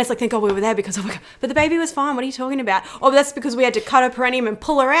 And it's like, thank God we were there because, oh my God, but the baby was fine. What are you talking about? Oh, but that's because we had to cut her perineum and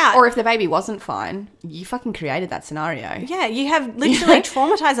pull her out. Or if the baby wasn't fine, you fucking created that scenario. Yeah, you have literally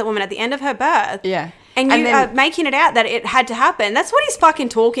traumatized that woman at the end of her birth. Yeah. And you are making it out that it had to happen. That's what he's fucking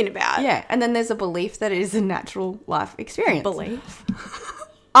talking about. Yeah. And then there's a belief that it is a natural life experience. Belief?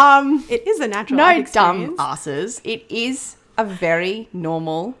 It is a natural life experience. No dumb asses. It is a very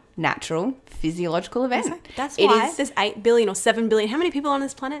normal, natural, physiological event. That's why there's 8 billion or 7 billion. How many people on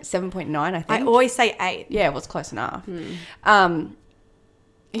this planet? 7.9, I think. I always say 8. Yeah, well, it's close enough. And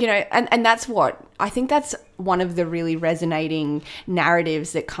that's what I think that's one of the really resonating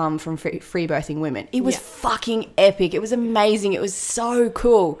narratives that come from free birthing women. It was fucking epic. It was amazing. It was so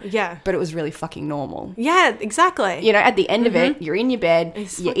cool. Yeah. But it was really fucking normal. Yeah, exactly. At the end of it, you're in your bed,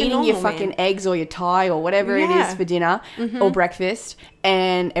 you're eating normal, your fucking eggs or your Thai or whatever it is for dinner or breakfast,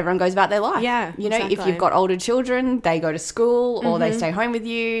 and everyone goes about their life. Yeah, if you've got older children, they go to school or they stay home with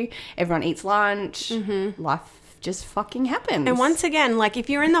you. Everyone eats lunch. Life just fucking happens. And once again, like if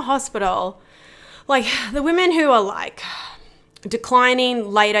you're in the hospital, like the women who are like declining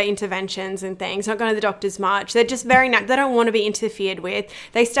later interventions and things, not going to the doctors much, they're just very they don't want to be interfered with.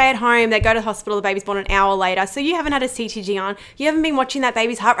 They stay at home, they go to the hospital, the baby's born an hour later. So you haven't had a CTG on, you haven't been watching that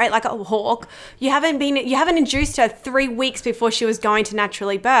baby's heart rate like a hawk, you haven't induced her 3 weeks before she was going to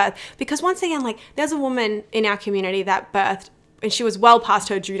naturally birth. Because once again, like there's a woman in our community that birthed and she was well past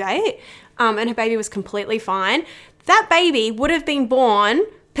her due date, and her baby was completely fine. That baby would have been born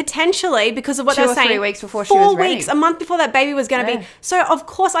potentially because of what they were saying 3 weeks before she was ready. 4 weeks, a month before that baby was going to be. So of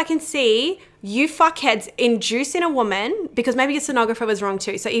course I can see you fuckheads inducing a woman, because maybe your sonographer was wrong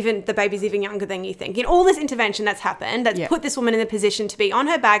too. So even the baby's even younger than you think. All this intervention that's happened, that's put this woman in the position to be on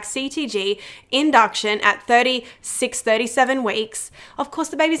her back, CTG, induction at 36, 37 weeks. Of course,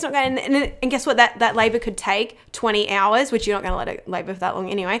 the baby's not going to, and guess what? That labor could take 20 hours, which you're not going to let it labor for that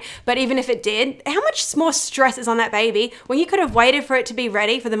long anyway. But even if it did, how much more stress is on that baby when you could have waited for it to be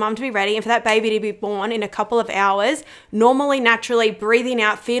ready, for the mum to be ready, and for that baby to be born in a couple of hours, normally, naturally breathing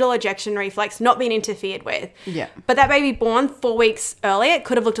out, fetal ejection reflex, not being interfered with. Yeah. But that baby born 4 weeks earlier, it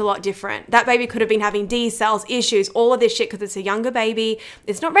could have looked a lot different. That baby could have been having D cells, issues, all of this shit because it's a younger baby.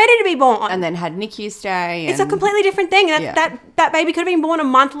 It's not ready to be born. And then had NICU stay. It's a completely different thing. That baby could have been born a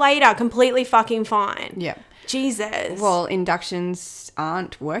month later, completely fucking fine. Yeah. Jesus. Well, inductions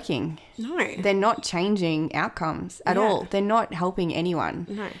aren't working. No. They're not changing outcomes at all. They're not helping anyone.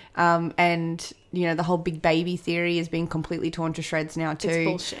 No. And, the whole big baby theory is being completely torn to shreds now too. It's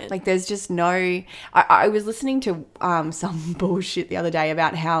bullshit. Like there's just no... I was listening to some bullshit the other day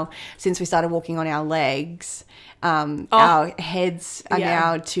about how since we started walking on our legs... our heads are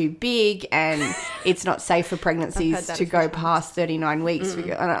now too big and it's not safe for pregnancies to go past 39 weeks.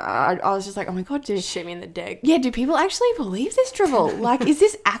 And I was just like, oh my God, shoot me in the dick. Yeah, do people actually believe this drivel? Like, is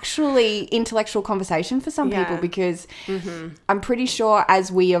this actually intellectual conversation for some people? Because I'm pretty sure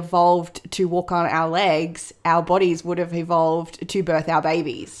as we evolved to walk on our legs, our bodies would have evolved to birth our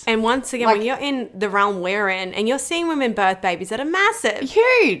babies. And once again, when you're in the realm we're in and you're seeing women birth babies that are massive.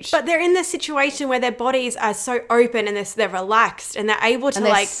 Huge. But they're in this situation where their bodies are so open and they're relaxed and they're able to and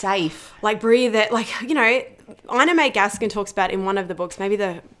they're safe. Like breathe it. Like, Ina May Gaskin talks about in one of the books, maybe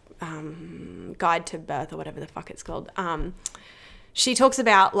the Guide to Birth or whatever the fuck it's called. she talks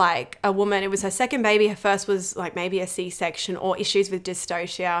about like a woman, it was her second baby, her first was like maybe a C-section or issues with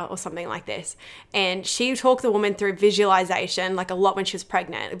dystocia or something like this. And she talked the woman through visualization like a lot when she was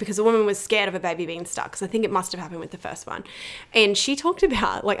pregnant, because the woman was scared of a baby being stuck. So I think it must have happened with the first one. And she talked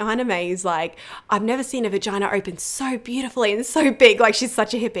about, like, Ina May's like, I've never seen a vagina open so beautifully and so big. Like, she's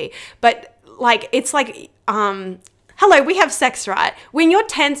such a hippie. But like, it's like, hello, we have sex, right? When you're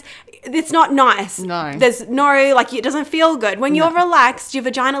tense, it's not nice. No. There's no, like, it doesn't feel good. When you're relaxed, your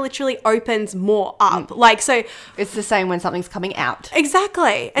vagina literally opens more up. Like, so. It's the same when something's coming out.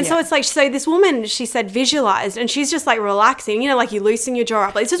 Exactly. And so it's like, so this woman, she said visualized, and she's just like relaxing, you know, like you loosen your jaw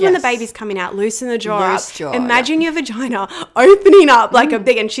up. Like, it's just when the baby's coming out, loosen the jaw Loose up. jaw, Imagine your vagina opening up like a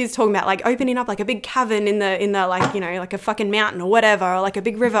big, and she's talking about like opening up like a big cavern in the like, you know, like a fucking mountain or whatever, or like a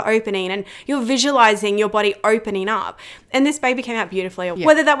big river opening, and you're visualizing your body opening up. And this baby came out beautifully.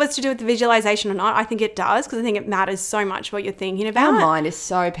 Whether that was to do with the visualization or not, I think it does, because I think it matters so much what you're thinking about. Our mind is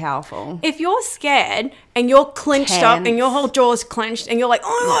so powerful. If you're scared and you're clenched up and your whole jaw's clenched and you're like,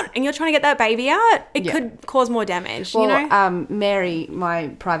 oh my God, and you're trying to get that baby out, it could cause more damage, Well, you know? Mary, my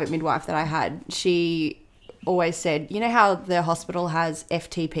private midwife that I had, she always said, you know how the hospital has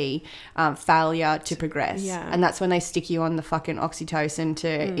FTP, failure to progress, and that's when they stick you on the fucking oxytocin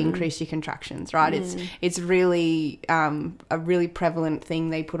to increase your contractions, right? It's really a really prevalent thing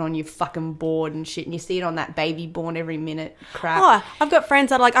they put on your fucking board and shit, and you see it on that baby born every minute crap. Oh, I've got friends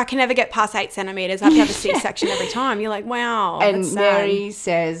that are like, I can never get past 8 centimeters. I have to have a C-section every time. You're like, wow. And that's Mary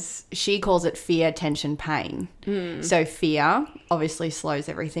says she calls it fear, tension, pain. So fear obviously slows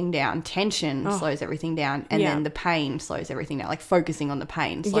everything down. Tension slows everything down. And then the pain slows everything down. Like focusing on the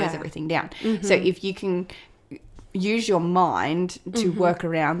pain slows everything down. So if you can use your mind to work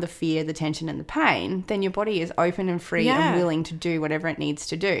around the fear, the tension and the pain, then your body is open and free and willing to do whatever it needs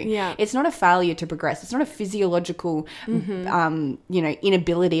to do. It's not a failure to progress. It's not a physiological you know,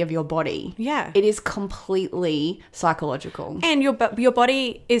 inability of your body. It is completely psychological. And your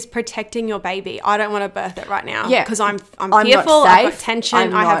body is protecting your baby. I don't want to birth it right now. Yeah, because I'm not fearful. safe. I've got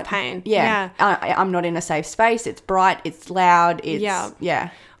tension. I have pain. I'm not in a safe space. It's bright. It's loud. It's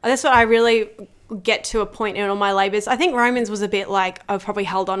That's what I really get to a point in all my labors. I think Romans was a bit like, I've probably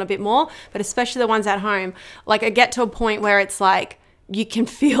held on a bit more, but especially the ones at home, like I get to a point where it's like you can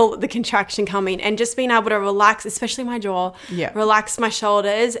feel the contraction coming, and just being able to relax, especially my jaw, relax my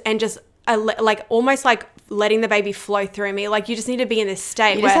shoulders, and just like almost like letting the baby flow through me. Like you just need to be in this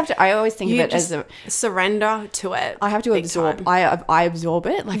state you where just have to, I always think of it as a surrender to it. I have to absorb. I absorb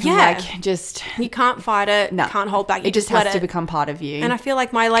it. Like I'm like, just you can't fight it. No, can't hold back. It just has to become part of you. And I feel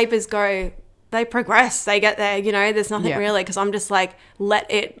like my labors they progress, they get there, you know, there's nothing really, because I'm just like,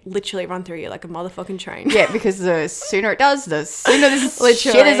 let it literally run through you like a motherfucking train. Yeah, because the sooner it does, the sooner this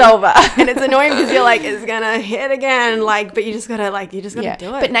shit is over. And it's annoying because you're like, it's gonna hit again, like, but you just gotta do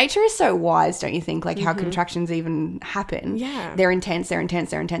it. But nature is so wise, don't you think? Like how contractions even happen. They're intense, and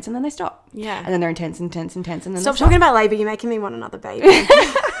then they stop. And then they're intense, and then stop talking about labor. You're making me want another baby.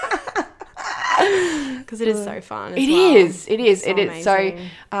 Because it is so fun. It is. So,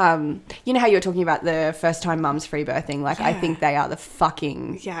 you know how you were talking about the first time mums free birthing? Like, I think they are the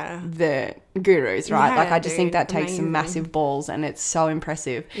fucking, the gurus, right? Like, I just think that takes some massive balls, and it's so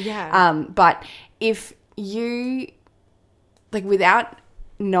impressive. But if you, like, without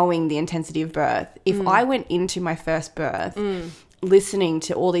knowing the intensity of birth, if I went into my first birth listening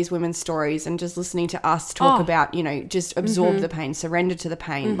to all these women's stories and just listening to us talk about, you know, just absorb the pain, surrender to the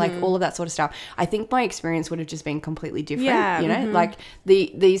pain, like all of that sort of stuff, I think my experience would have just been completely different. You know, like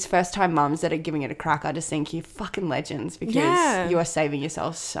these first time mums that are giving it a crack, I just think you're fucking legends, because you are saving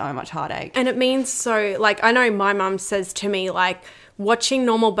yourself so much heartache. And it means so, like, I know my mum says to me, like, watching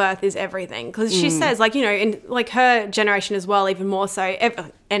normal birth is everything, because she says, like, you know, in like her generation as well, even more so,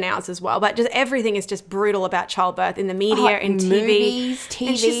 and ours as well, but just everything is just brutal about childbirth in the media, in movies, TV.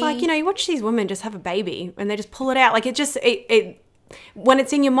 And she's like, you know, you watch these women just have a baby and they just pull it out, like, it just when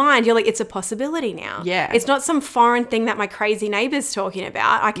it's in your mind, you're like, it's a possibility now. It's not some foreign thing that my crazy neighbor's talking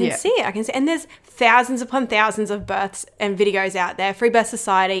about. I can see it. And there's thousands upon thousands of births and videos out there. Free Birth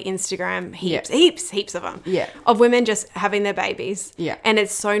Society, Instagram, heaps of them. Of women just having their babies. And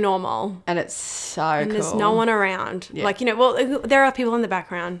it's so normal. And it's so and cool. There's no one around. Like, you know, well, there are people in the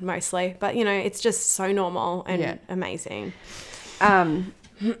background mostly, but, you know, it's just so normal and amazing. So, and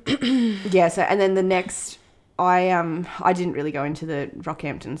then the next, I didn't really go into the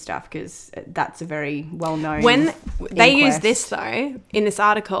Rockhampton stuff because that's a very well-known When they inquest. use this, though, in this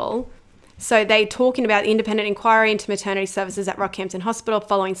article, So they talking about independent inquiry into maternity services at Rockhampton Hospital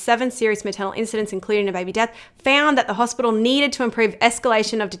following 7 serious maternal incidents, including a baby death, found that the hospital needed to improve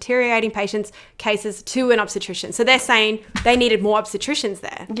escalation of deteriorating patients' cases to an obstetrician. So they're saying they needed more obstetricians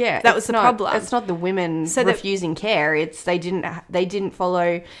there. Yeah, that was the problem. It's not the women So refusing care. It's they didn't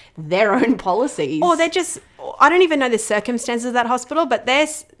follow their own policies. Or they're just, I don't even know the circumstances of that hospital, but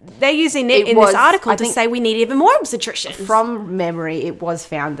they're using it in this article to say we need even more obstetricians. From memory, it was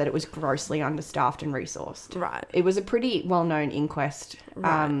found that it was grossly understaffed and resourced. Right. It was a pretty well-known inquest.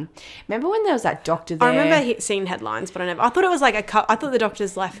 Right. Remember when there was that doctor there? I remember seeing headlines, but I thought it was like I thought the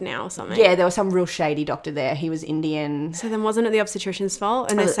doctor's left now or something. Yeah, there was some real shady doctor there. He was Indian. So then wasn't it the obstetrician's fault?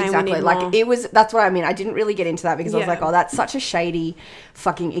 And they're saying exactly. we need like more. It was. That's what I mean. I didn't really get into that because I was Yeah. like, oh, that's such a shady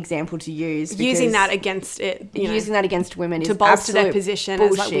fucking example to use. Using that against it, using that against women to is bolster their absolute position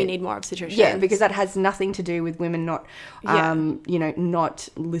bullshit. as like we need more obstetricians. Yeah, because that has nothing to do with women not, not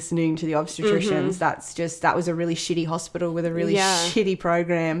listening to the obstetricians. That was a really shitty hospital with a really shitty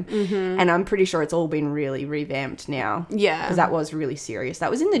program, and I'm pretty sure it's all been really revamped now. Yeah, because that was really serious. That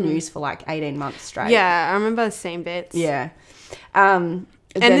was in the news for like 18 months straight. Yeah, I remember seeing bits. Yeah. And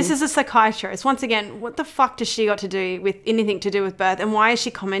this is a psychiatrist. Once again, what the fuck does she got to do with anything to do with birth? And why is she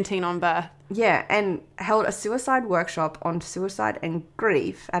commenting on birth? Yeah, and held a suicide workshop on suicide and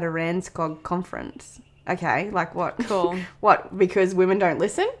grief at a RANZCOG conference. Okay, like what? Cool. What? Because women don't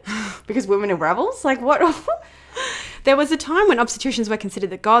listen? Because women are rebels? Like what? There was a time when obstetricians were considered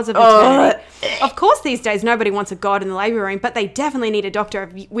the gods of maternity. Of course, these days, nobody wants a god in the labour room, but they definitely need a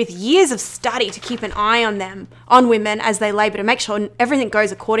doctor with years of study to keep an eye on them, on women as they labour, to make sure everything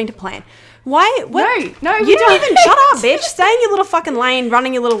goes according to plan. Why? What? No, you don't even shut up, bitch. Stay in your little fucking lane,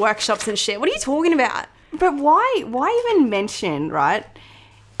 running your little workshops and shit. What are you talking about? But why even mention, right?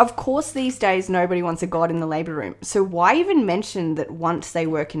 Of course, these days, nobody wants a god in the labour room. So why even mention that once they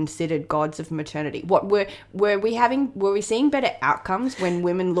were considered gods of maternity? What were we seeing better outcomes when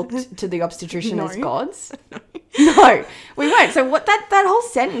women looked to the obstetrician as gods? No, we weren't. So what that whole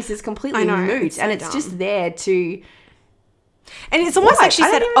sentence is completely moot, and it's just there to. And it's almost like she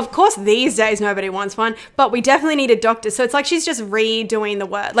said, of course, these days nobody wants one, but we definitely need a doctor. So it's like she's just redoing the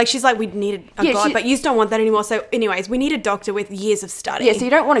word. Like she's like, we need a god, but you don't want that anymore. So anyways, we need a doctor with years of study. Yeah, so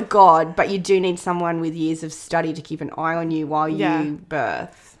you don't want a god, but you do need someone with years of study to keep an eye on you while you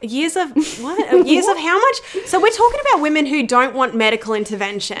birth. Years of what? Years of how much? So we're talking about women who don't want medical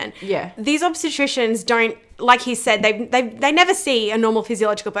intervention. Yeah. These obstetricians don't, like he said, they never see a normal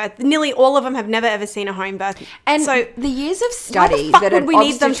physiological birth. Nearly all of them have never ever seen a home birth. And so the years of study why the fuck that would we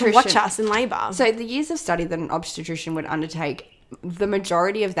need them to watch us in labour? So the years of study that an obstetrician would undertake, the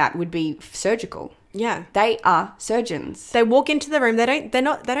majority of that would be surgical. Yeah. They are surgeons. They walk into the room. They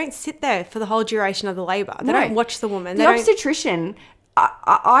don't sit there for the whole duration of the labour. They don't watch the woman. The obstetrician,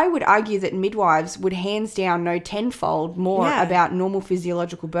 I would argue that midwives would hands down know tenfold more about normal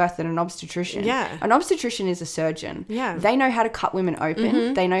physiological birth than an obstetrician. Yeah. An obstetrician is a surgeon. Yeah. They know how to cut women open.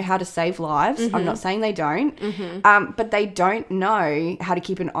 Mm-hmm. They know how to save lives. Mm-hmm. I'm not saying they don't. Mm-hmm. But they don't know how to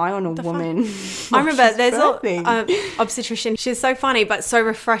keep an eye on a woman. I remember there's an obstetrician. She's so funny, but so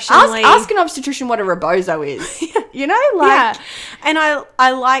refreshingly. Ask an obstetrician what a rebozo is. You know? Like, And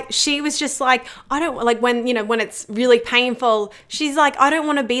I like, she was just like, I don't, like when it's really painful, she's like, I don't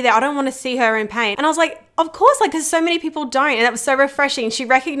want to be there. I don't want to see her in pain. And I was like, of course, like, because so many people don't. And that was so refreshing. She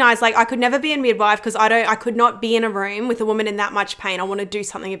recognized, like, I could never be a midwife because I could not be in a room with a woman in that much pain. I want to do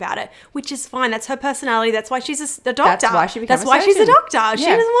something about it, which is fine. That's her personality. That's why she's a doctor. That's why she became That's why she's a doctor. Yeah. She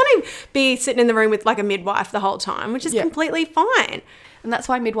doesn't want to be sitting in the room with like a midwife the whole time, which is completely fine. And that's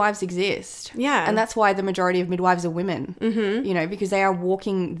why midwives exist. Yeah. And that's why the majority of midwives are women. Mm-hmm. Because they are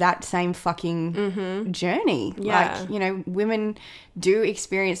walking that same fucking journey. Yeah. Like, women do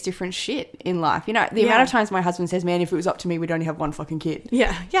experience different shit in life. The amount of times my husband says, man, if it was up to me, we'd only have one fucking kid.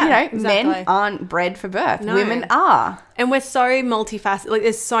 Yeah. Yeah. Exactly. Men aren't bred for birth. No. Women are. And we're so multifaceted. Like,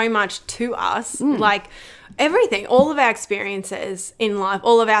 there's so much to us. Like, everything, all of our experiences in life,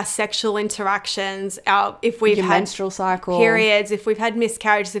 all of our sexual interactions, if we've Your had menstrual cycle, periods, if we've had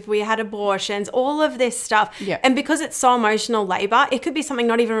miscarriages, if we had abortions, all of this stuff. Yeah. And because it's so emotional labor, it could be something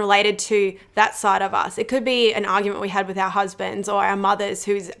not even related to that side of us. It could be an argument we had with our husbands or our mothers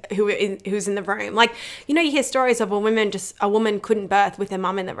who's in the room. Like, you hear stories of a woman couldn't birth with their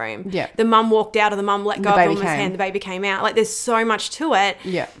mum in the room. Yeah. The mum walked out, or the mum let go of the woman's came. hand, the baby came out. Like, there's so much to it.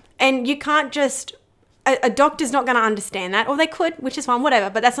 Yeah. And you can't just... A doctor's not going to understand that, or they could, which is fine, whatever.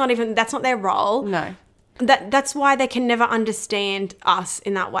 But that's not their role. No. That's why they can never understand us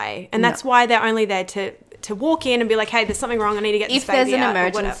in that way, and that's why they're only there to walk in and be like, hey, there's something wrong. I need to get this baby out. If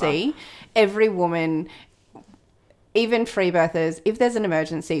there's an emergency, every woman even free birthers, if there's an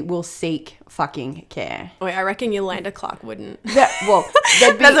emergency, will seek fucking care. Wait, I reckon Yolanda Clark wouldn't. Well,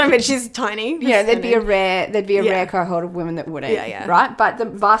 there'd be, That's what I mean. She's tiny. there'd be a rare cohort of women that wouldn't. Yeah. Right? But the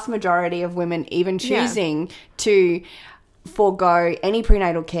vast majority of women even choosing to forego any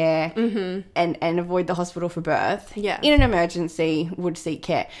prenatal care and avoid the hospital for birth in an emergency would seek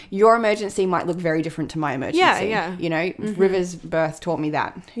care. Your emergency might look very different to my emergency. You know, River's birth taught me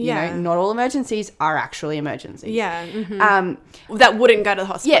that. You know, not all emergencies are actually emergencies. That wouldn't go to the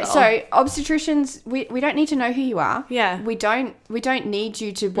hospital. Yeah, so obstetricians, we don't need to know who you are. Yeah. We don't need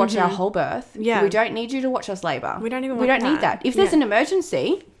you to watch our whole birth. Yeah. We don't need you to watch us labour. We don't even We want don't need that. If there's an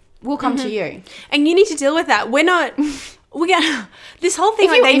emergency, we'll come to you. And you need to deal with that. We're not... We get this whole thing,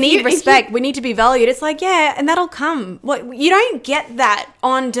 If like you- they if need you- respect. We need to be valued. It's like, yeah, and that'll come. What you don't get that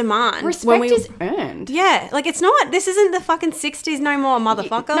on demand. Respect is earned. Yeah, like it's not. This isn't the fucking 60s no more,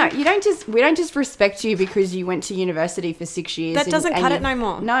 motherfucker. No, we don't just respect you because you went to university for 6 years. That doesn't cut it no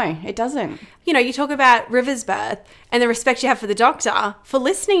more. No, it doesn't. You know, you talk about River's birth and the respect you have for the doctor for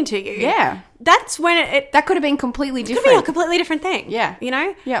listening to you. Yeah. That's when it That could have been completely could different. be a completely different thing. Yeah. You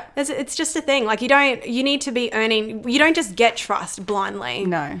know? Yeah. It's just a thing. Like you need to be earning, you don't just get trust blindly.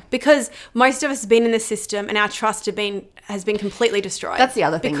 No. Because most of us have been in the system and our trust has been completely destroyed. That's the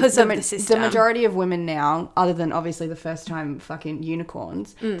other thing. Because of the system. The majority of women now, other than obviously the first time fucking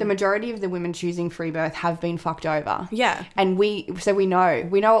unicorns, the majority of the women choosing free birth have been fucked over. Yeah. And we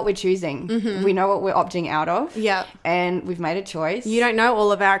know what we're choosing. We know what we're opting out of. Yeah. And we've made a choice. You don't know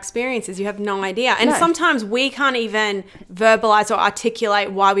all of our experiences. You have no idea. And No. sometimes we can't even verbalize or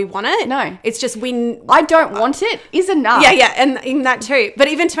articulate why we want it. No. It's just I don't want it is enough. Yeah, and in that too. But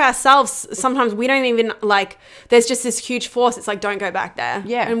even to ourselves, sometimes we don't even like. There's just this huge force. It's like, don't go back there.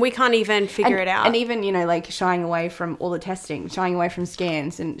 Yeah. and we can't even figure it out. And even, you know, like shying away from all the testing, shying away from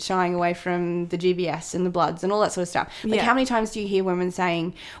scans and shying away from the GBS and the bloods and all that sort of stuff. Like Yeah. how many times do you hear women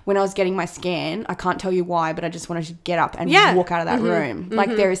saying, when I was getting my scan, I can't tell you why, but I just wanted to get up and Yeah. walk out of that room.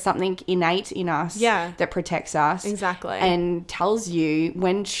 Like there is something innate in us Yeah. that protects us. Exactly. And tells you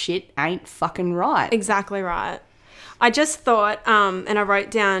when shit ain't fucking right. Exactly right. I just thought, and I wrote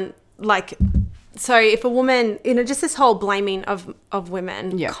down, like, so if a woman, you know, just this whole blaming of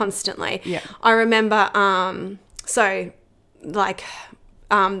women Yeah. constantly. Yeah. I remember, so, like,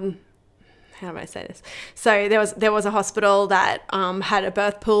 how do I say this? So there was a hospital that had a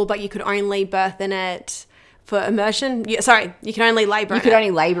birth pool, but you could only birth in it for immersion. You can only labour in it. You could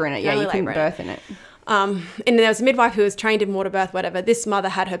only labour in it. Yeah, only you couldn't labour in it. birth in it. And there was a midwife who was trained in water birth, whatever. This mother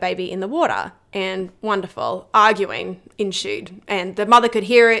had her baby in the water, and wonderful arguing ensued. And the mother could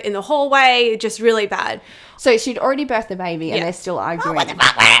hear it in the hallway, just really bad. So she'd already birthed the baby and Yeah. they're still arguing.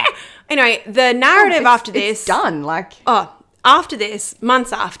 Anyway, the narrative after this... It's done. Like... after this,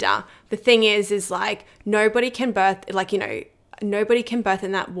 months after, the thing is like, nobody can birth, like, you know, nobody can birth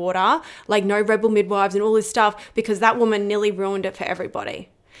in that water, like no rebel midwives and all this stuff, because that woman nearly ruined it for everybody.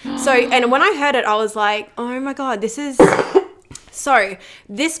 So, and when I heard it, I was like, oh my God, this is... So,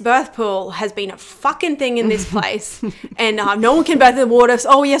 this birth pool has been a fucking thing in this place, and no one can birth in the water. So,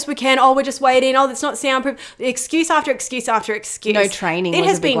 oh, yes, we can. Oh, we're just waiting. Oh, that's not soundproof. Excuse after excuse after excuse. No training It was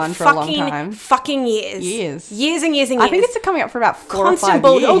has a big been one for a long time. fucking years. Years and years and years. I think it's coming up for about 4 or 5 Constant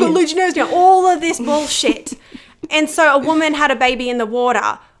bullshit. years. Oh, the Legionnaires now. All of this bullshit. And so a woman had a baby in the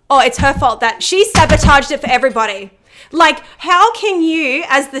water. Oh, it's her fault that she sabotaged it for everybody. Like, how can you,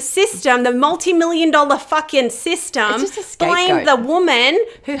 as the system, the multi-million-dollar fucking system, It's just a blame scapegoat. the woman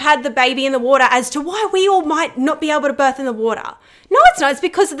who had the baby in the water as to why we all might not be able to birth in the water? No, it's not. It's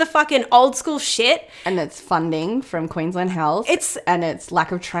because of the fucking old school shit. And it's funding from Queensland Health. And it's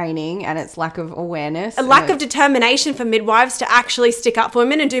lack of training and it's lack of awareness. A lack of determination for midwives to actually stick up for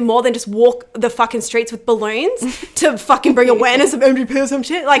women and do more than just walk the fucking streets with balloons to fucking bring awareness of MGP or some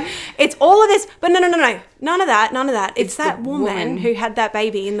shit. Like, it's all of this. But no. None of that. It's that the woman woman. who had that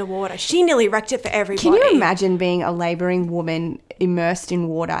baby in the water. She nearly wrecked it for everybody. Can you imagine being a labouring woman immersed in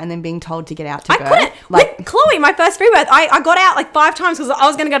water and then being told to get out to I birth? couldn't. Like, With Chloe, my first free birth, I got out like 5 times because I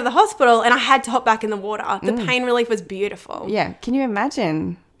was going to go to the hospital and I had to hop back in the water. The pain relief was beautiful. yeah. Can you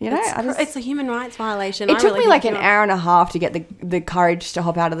imagine? You know, It's a human rights violation. It took me like an hour. hour and a half to get the courage to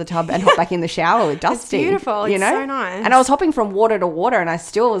hop out of the tub and hop back in the shower with Dusty. beautiful. You It's know? so nice. And I was hopping from water to water and I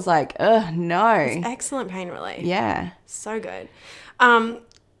still was like, ugh, no. Excellent pain relief. Yeah. So good.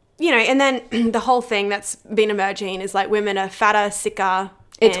 You know, and then the whole thing that's been emerging is like women are fatter, sicker.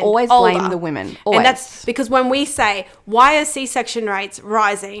 It's and always older. blame the women. Always. And that's because when we say, why are C-section rates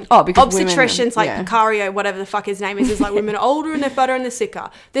rising? Oh, because women- obstetricians like yeah. Picario, whatever the fuck his name is like women are older and they're fatter and they're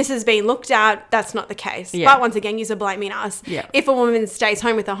sicker. This has been looked at. That's not the case. Yeah. But once again, you're blaming us. Yeah. If a woman stays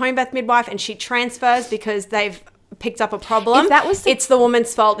home with a home birth midwife and she transfers because they've picked up a problem, If that was it's the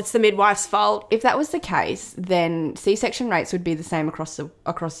woman's fault. It's the midwife's fault. If that was the case, then C-section rates would be the same across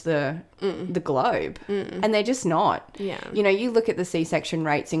the globe, and they're just not. Yeah. You know, you look at the C-section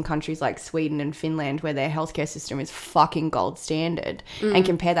rates in countries like Sweden and Finland, where their healthcare system is fucking gold standard, and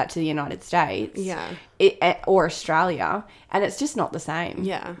compare that to the United States, or Australia, and it's just not the same.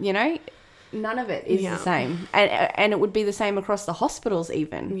 Yeah. You know. None of it is the same, and it would be the same across the hospitals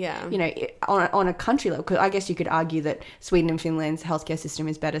even. Yeah. You know, on a country level, because I guess you could argue that Sweden and Finland's healthcare system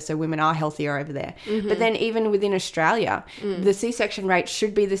is better, so women are healthier over there. But then even within Australia, the C-section rate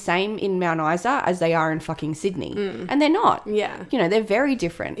should be the same in Mount Isa as they are in fucking Sydney, and they're not. Yeah. You know, they're very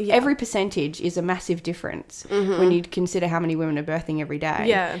different. Yeah. Every percentage is a massive difference when you consider how many women are birthing every day.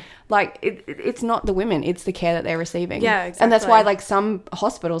 Yeah. Like, it's not the women, it's the care that they're receiving. Yeah, exactly. And that's why, like, some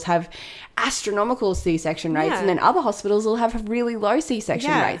hospitals have astronomical C-section rates, and then other hospitals will have really low C-section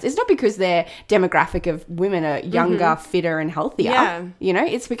rates. It's not because their demographic of women are younger, fitter, and healthier. Yeah. You know,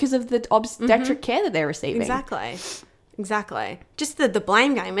 it's because of the obstetric care that they're receiving. Exactly. Just the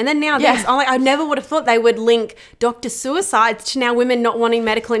blame game. And then now this, I never would have thought they would link doctor suicides to now women not wanting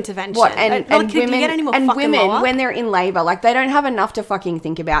medical intervention. What? And can women, you get any more and fucking women lower? when they're in labour, like, they don't have enough to fucking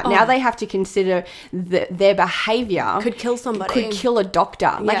think about. Now they have to consider their behaviour could kill somebody. Could kill a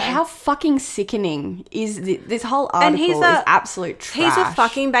doctor. Like, how fucking sickening is this whole article is absolute trash. He's a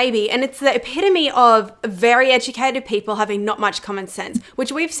fucking baby. And it's the epitome of very educated people having not much common sense,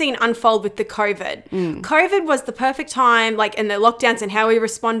 which we've seen unfold with the COVID. COVID was the perfect time, like, in the lockdowns and how we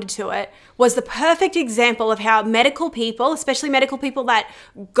responded to it, was the perfect example of how medical people, especially medical people that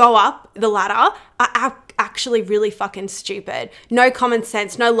go up the ladder, are actually really fucking stupid. No common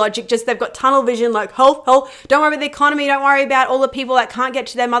sense, no logic, just they've got tunnel vision, like, health, don't worry about the economy, don't worry about all the people that can't get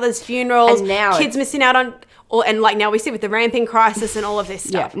to their mother's funerals, and now kids missing out on... And like now we see with the ramping crisis and all of this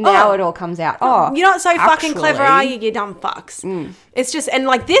stuff. Yeah, now it all comes out. Oh, you're not so fucking clever, are you, you dumb fucks? It's just, and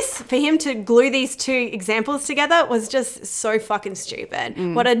like this, for him to glue these two examples together was just so fucking stupid.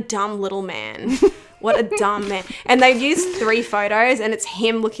 What a dumb little man. What a dumb man. And they've used 3 photos and it's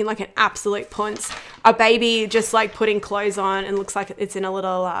him looking like an absolute punce. A baby just like putting clothes on and looks like it's in a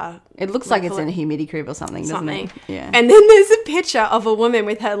little... it looks like it's in a humidity crib or something, doesn't it? Yeah. And then there's a picture of a woman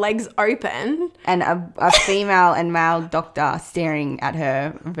with her legs open. And a female and male doctor staring at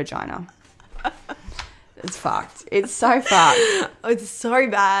her vagina. It's fucked. It's so fucked. It's so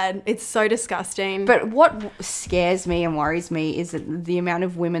bad. It's so disgusting. But what scares me and worries me is that the amount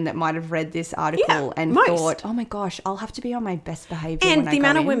of women that might have read this article and thought, oh my gosh, I'll have to be on my best behavior. And the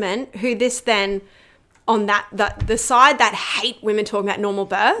amount of women who this then, on the side that hate women talking about normal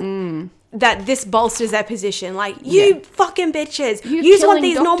birth, that this bolsters their position. Like, you fucking bitches. You want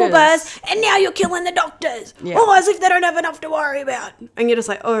these normal births and now you're killing the doctors. Oh, as if they don't have enough to worry about. And you're just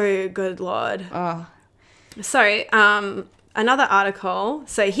like, oh, good Lord. Oh. So, another article.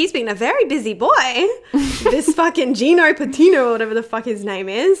 So he's been a very busy boy. This fucking Gino Patino, or whatever the fuck his name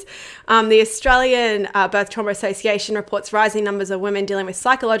is. The Australian Birth Trauma Association reports rising numbers of women dealing with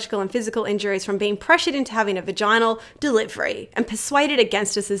psychological and physical injuries from being pressured into having a vaginal delivery and persuaded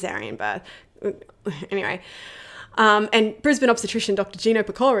against a cesarean birth. Anyway. And Brisbane obstetrician Dr. Gino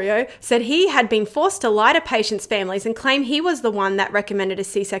Picorio said he had been forced to lie to patients' families and claim he was the one that recommended a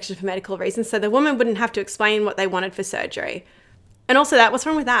C-section for medical reasons, so the woman wouldn't have to explain what they wanted for surgery. And also what's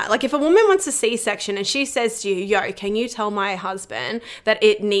wrong with that? Like, if a woman wants a C-section and she says to you, yo, can you tell my husband that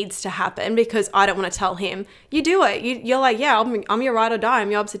it needs to happen because I don't want to tell him, you do it. You're like, yeah, I'm your ride or die.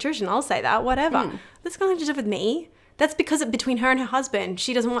 I'm your obstetrician. I'll say that, whatever. That's got nothing to do with me. That's because between her and her husband,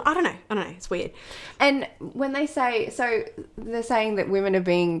 she doesn't want... I don't know. It's weird. And when they say... So they're saying that women are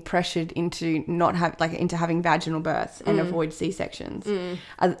being pressured into into having vaginal births and avoid C-sections.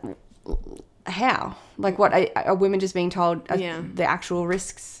 How? Like, what? Are women just being told the actual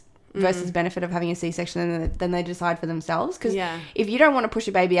risks versus benefit of having a C-section, and then they decide for themselves? Because if you don't want to push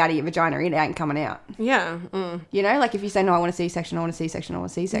a baby out of your vagina, it ain't coming out. Yeah. You know, like, if you say, no, I want a C-section, I want a C-section, I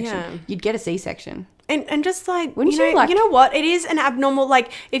want a C-section, you'd get a C-section. And just like, wouldn't you you know, like... you know what? It is an abnormal,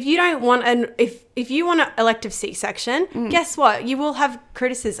 like, if you don't want if you want an elective C-section, guess what? You will have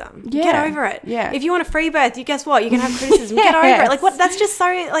criticism. Get over it. Yeah. If you want a free birth, guess what? You're going to have criticism. Get over it. Like, what? That's just so,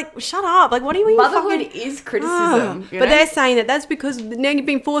 like, shut up. Like, what do you mean? Motherhood is criticism. But they're saying that's because now you've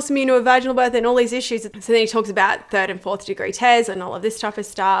been forcing me into a vaginal birth and all these issues. So then he talks about 3rd and 4th degree tears and all of this type of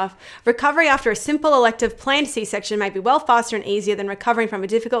stuff. Recovery after a simple elective planned C-section may be well faster and easier than recovering from a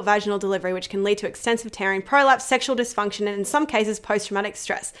difficult vaginal delivery, which can lead to extensive tearing, prolapse, sexual dysfunction, and in some cases, post-traumatic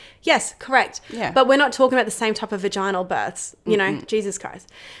stress. Yes, correct. Yeah. But we're not talking about the same type of vaginal births, you know, Jesus Christ.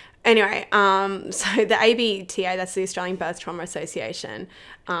 Anyway, so the ABTA, that's the Australian Birth Trauma Association,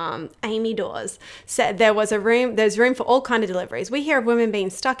 Amy Dawes, said there's room for all kind of deliveries. We hear of women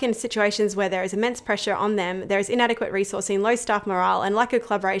being stuck in situations where there is immense pressure on them. There is inadequate resourcing, low staff morale, and lack of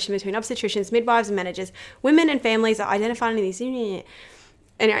collaboration between obstetricians, midwives, and managers. Women and families are identifying these.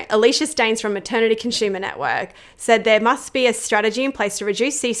 Anyway, Alicia Staines from Maternity Consumer Network said there must be a strategy in place to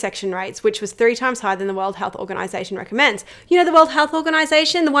reduce C-section rates, which was 3 times higher than the World Health Organization recommends. You know the World Health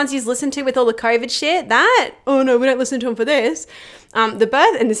Organization, the ones you listen to with all the COVID shit? That? Oh no, we don't listen to them for this. And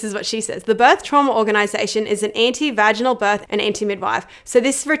this is what she says, the Birth Trauma Organization is an anti-vaginal birth and anti-midwife. So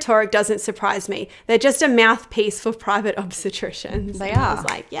this rhetoric doesn't surprise me. They're just a mouthpiece for private obstetricians. They And I are. was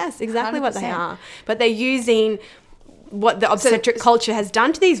like, yes, exactly what they 100%. are. But they're using what the obstetric culture has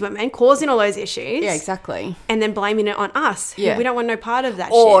done to these women, causing all those issues. Yeah, exactly. And then blaming it on us. Yeah. We don't want no part of that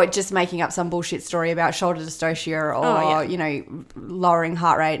Or shit. just making up some bullshit story about shoulder dystocia or, you know, lowering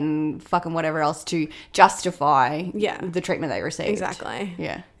heart rate and fucking whatever else to justify the treatment they received. Exactly.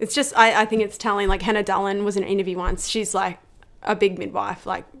 Yeah. It's just, I think it's telling, like Hannah Dullen was in an interview once. She's like a big midwife,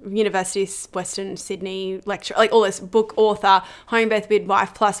 like University of Western Sydney lecturer, like all this, book author, home birth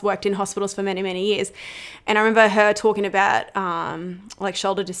midwife, plus worked in hospitals for many, many years. And I remember her talking about like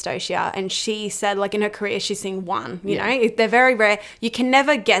shoulder dystocia, and she said like in her career she's seen one, you know, they're very rare. You can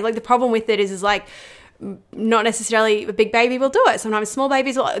never get, like the problem with it is like not necessarily a big baby will do it. Sometimes small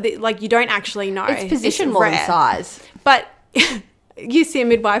babies will, like you don't actually know. It's position more than rare. size. But you see a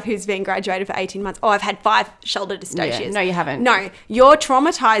midwife who's been graduated for 18 months. Oh, I've had 5 shoulder dystocias. Yeah. No, you haven't. No, you're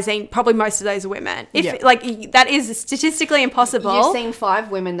traumatizing probably most of those women. If like that is statistically impossible. You've seen 5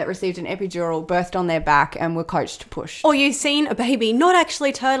 women that received an epidural, birthed on their back, and were coached to push. Or you've seen a baby not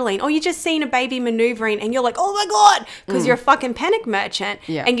actually turtling, or you just seen a baby maneuvering and you're like, oh my God, because you're a fucking panic merchant.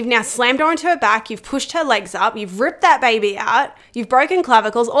 Yeah. And you've now slammed her onto her back, you've pushed her legs up, you've ripped that baby out, you've broken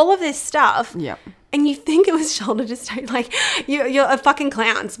clavicles, all of this stuff. Yeah. And you think it was shoulder dystocia, like you're a fucking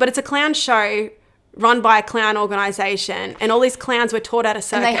clowns, but it's a clown show run by a clown organization, and all these clowns were taught at a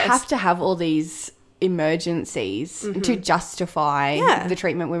circus. And they have to have all these emergencies to justify the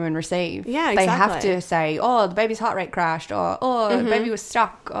treatment women receive. Yeah, They have exactly. to say, oh, the baby's heart rate crashed, or the baby was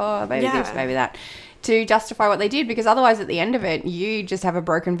stuck, or baby this, baby that, to justify what they did, because otherwise at the end of it, you just have a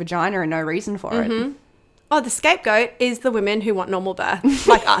broken vagina and no reason for it. Oh, the scapegoat is the women who want normal birth,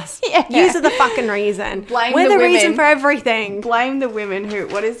 like us. Yeah. Yous are the fucking reason. Blame We're the the reason women. for everything. Blame the women who,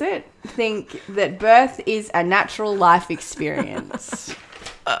 what is it? Think that birth is a natural life experience.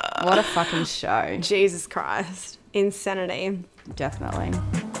 What a fucking show. Jesus Christ. Insanity. Definitely.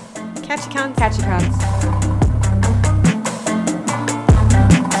 Catch you, cunts. Catch you, cunts.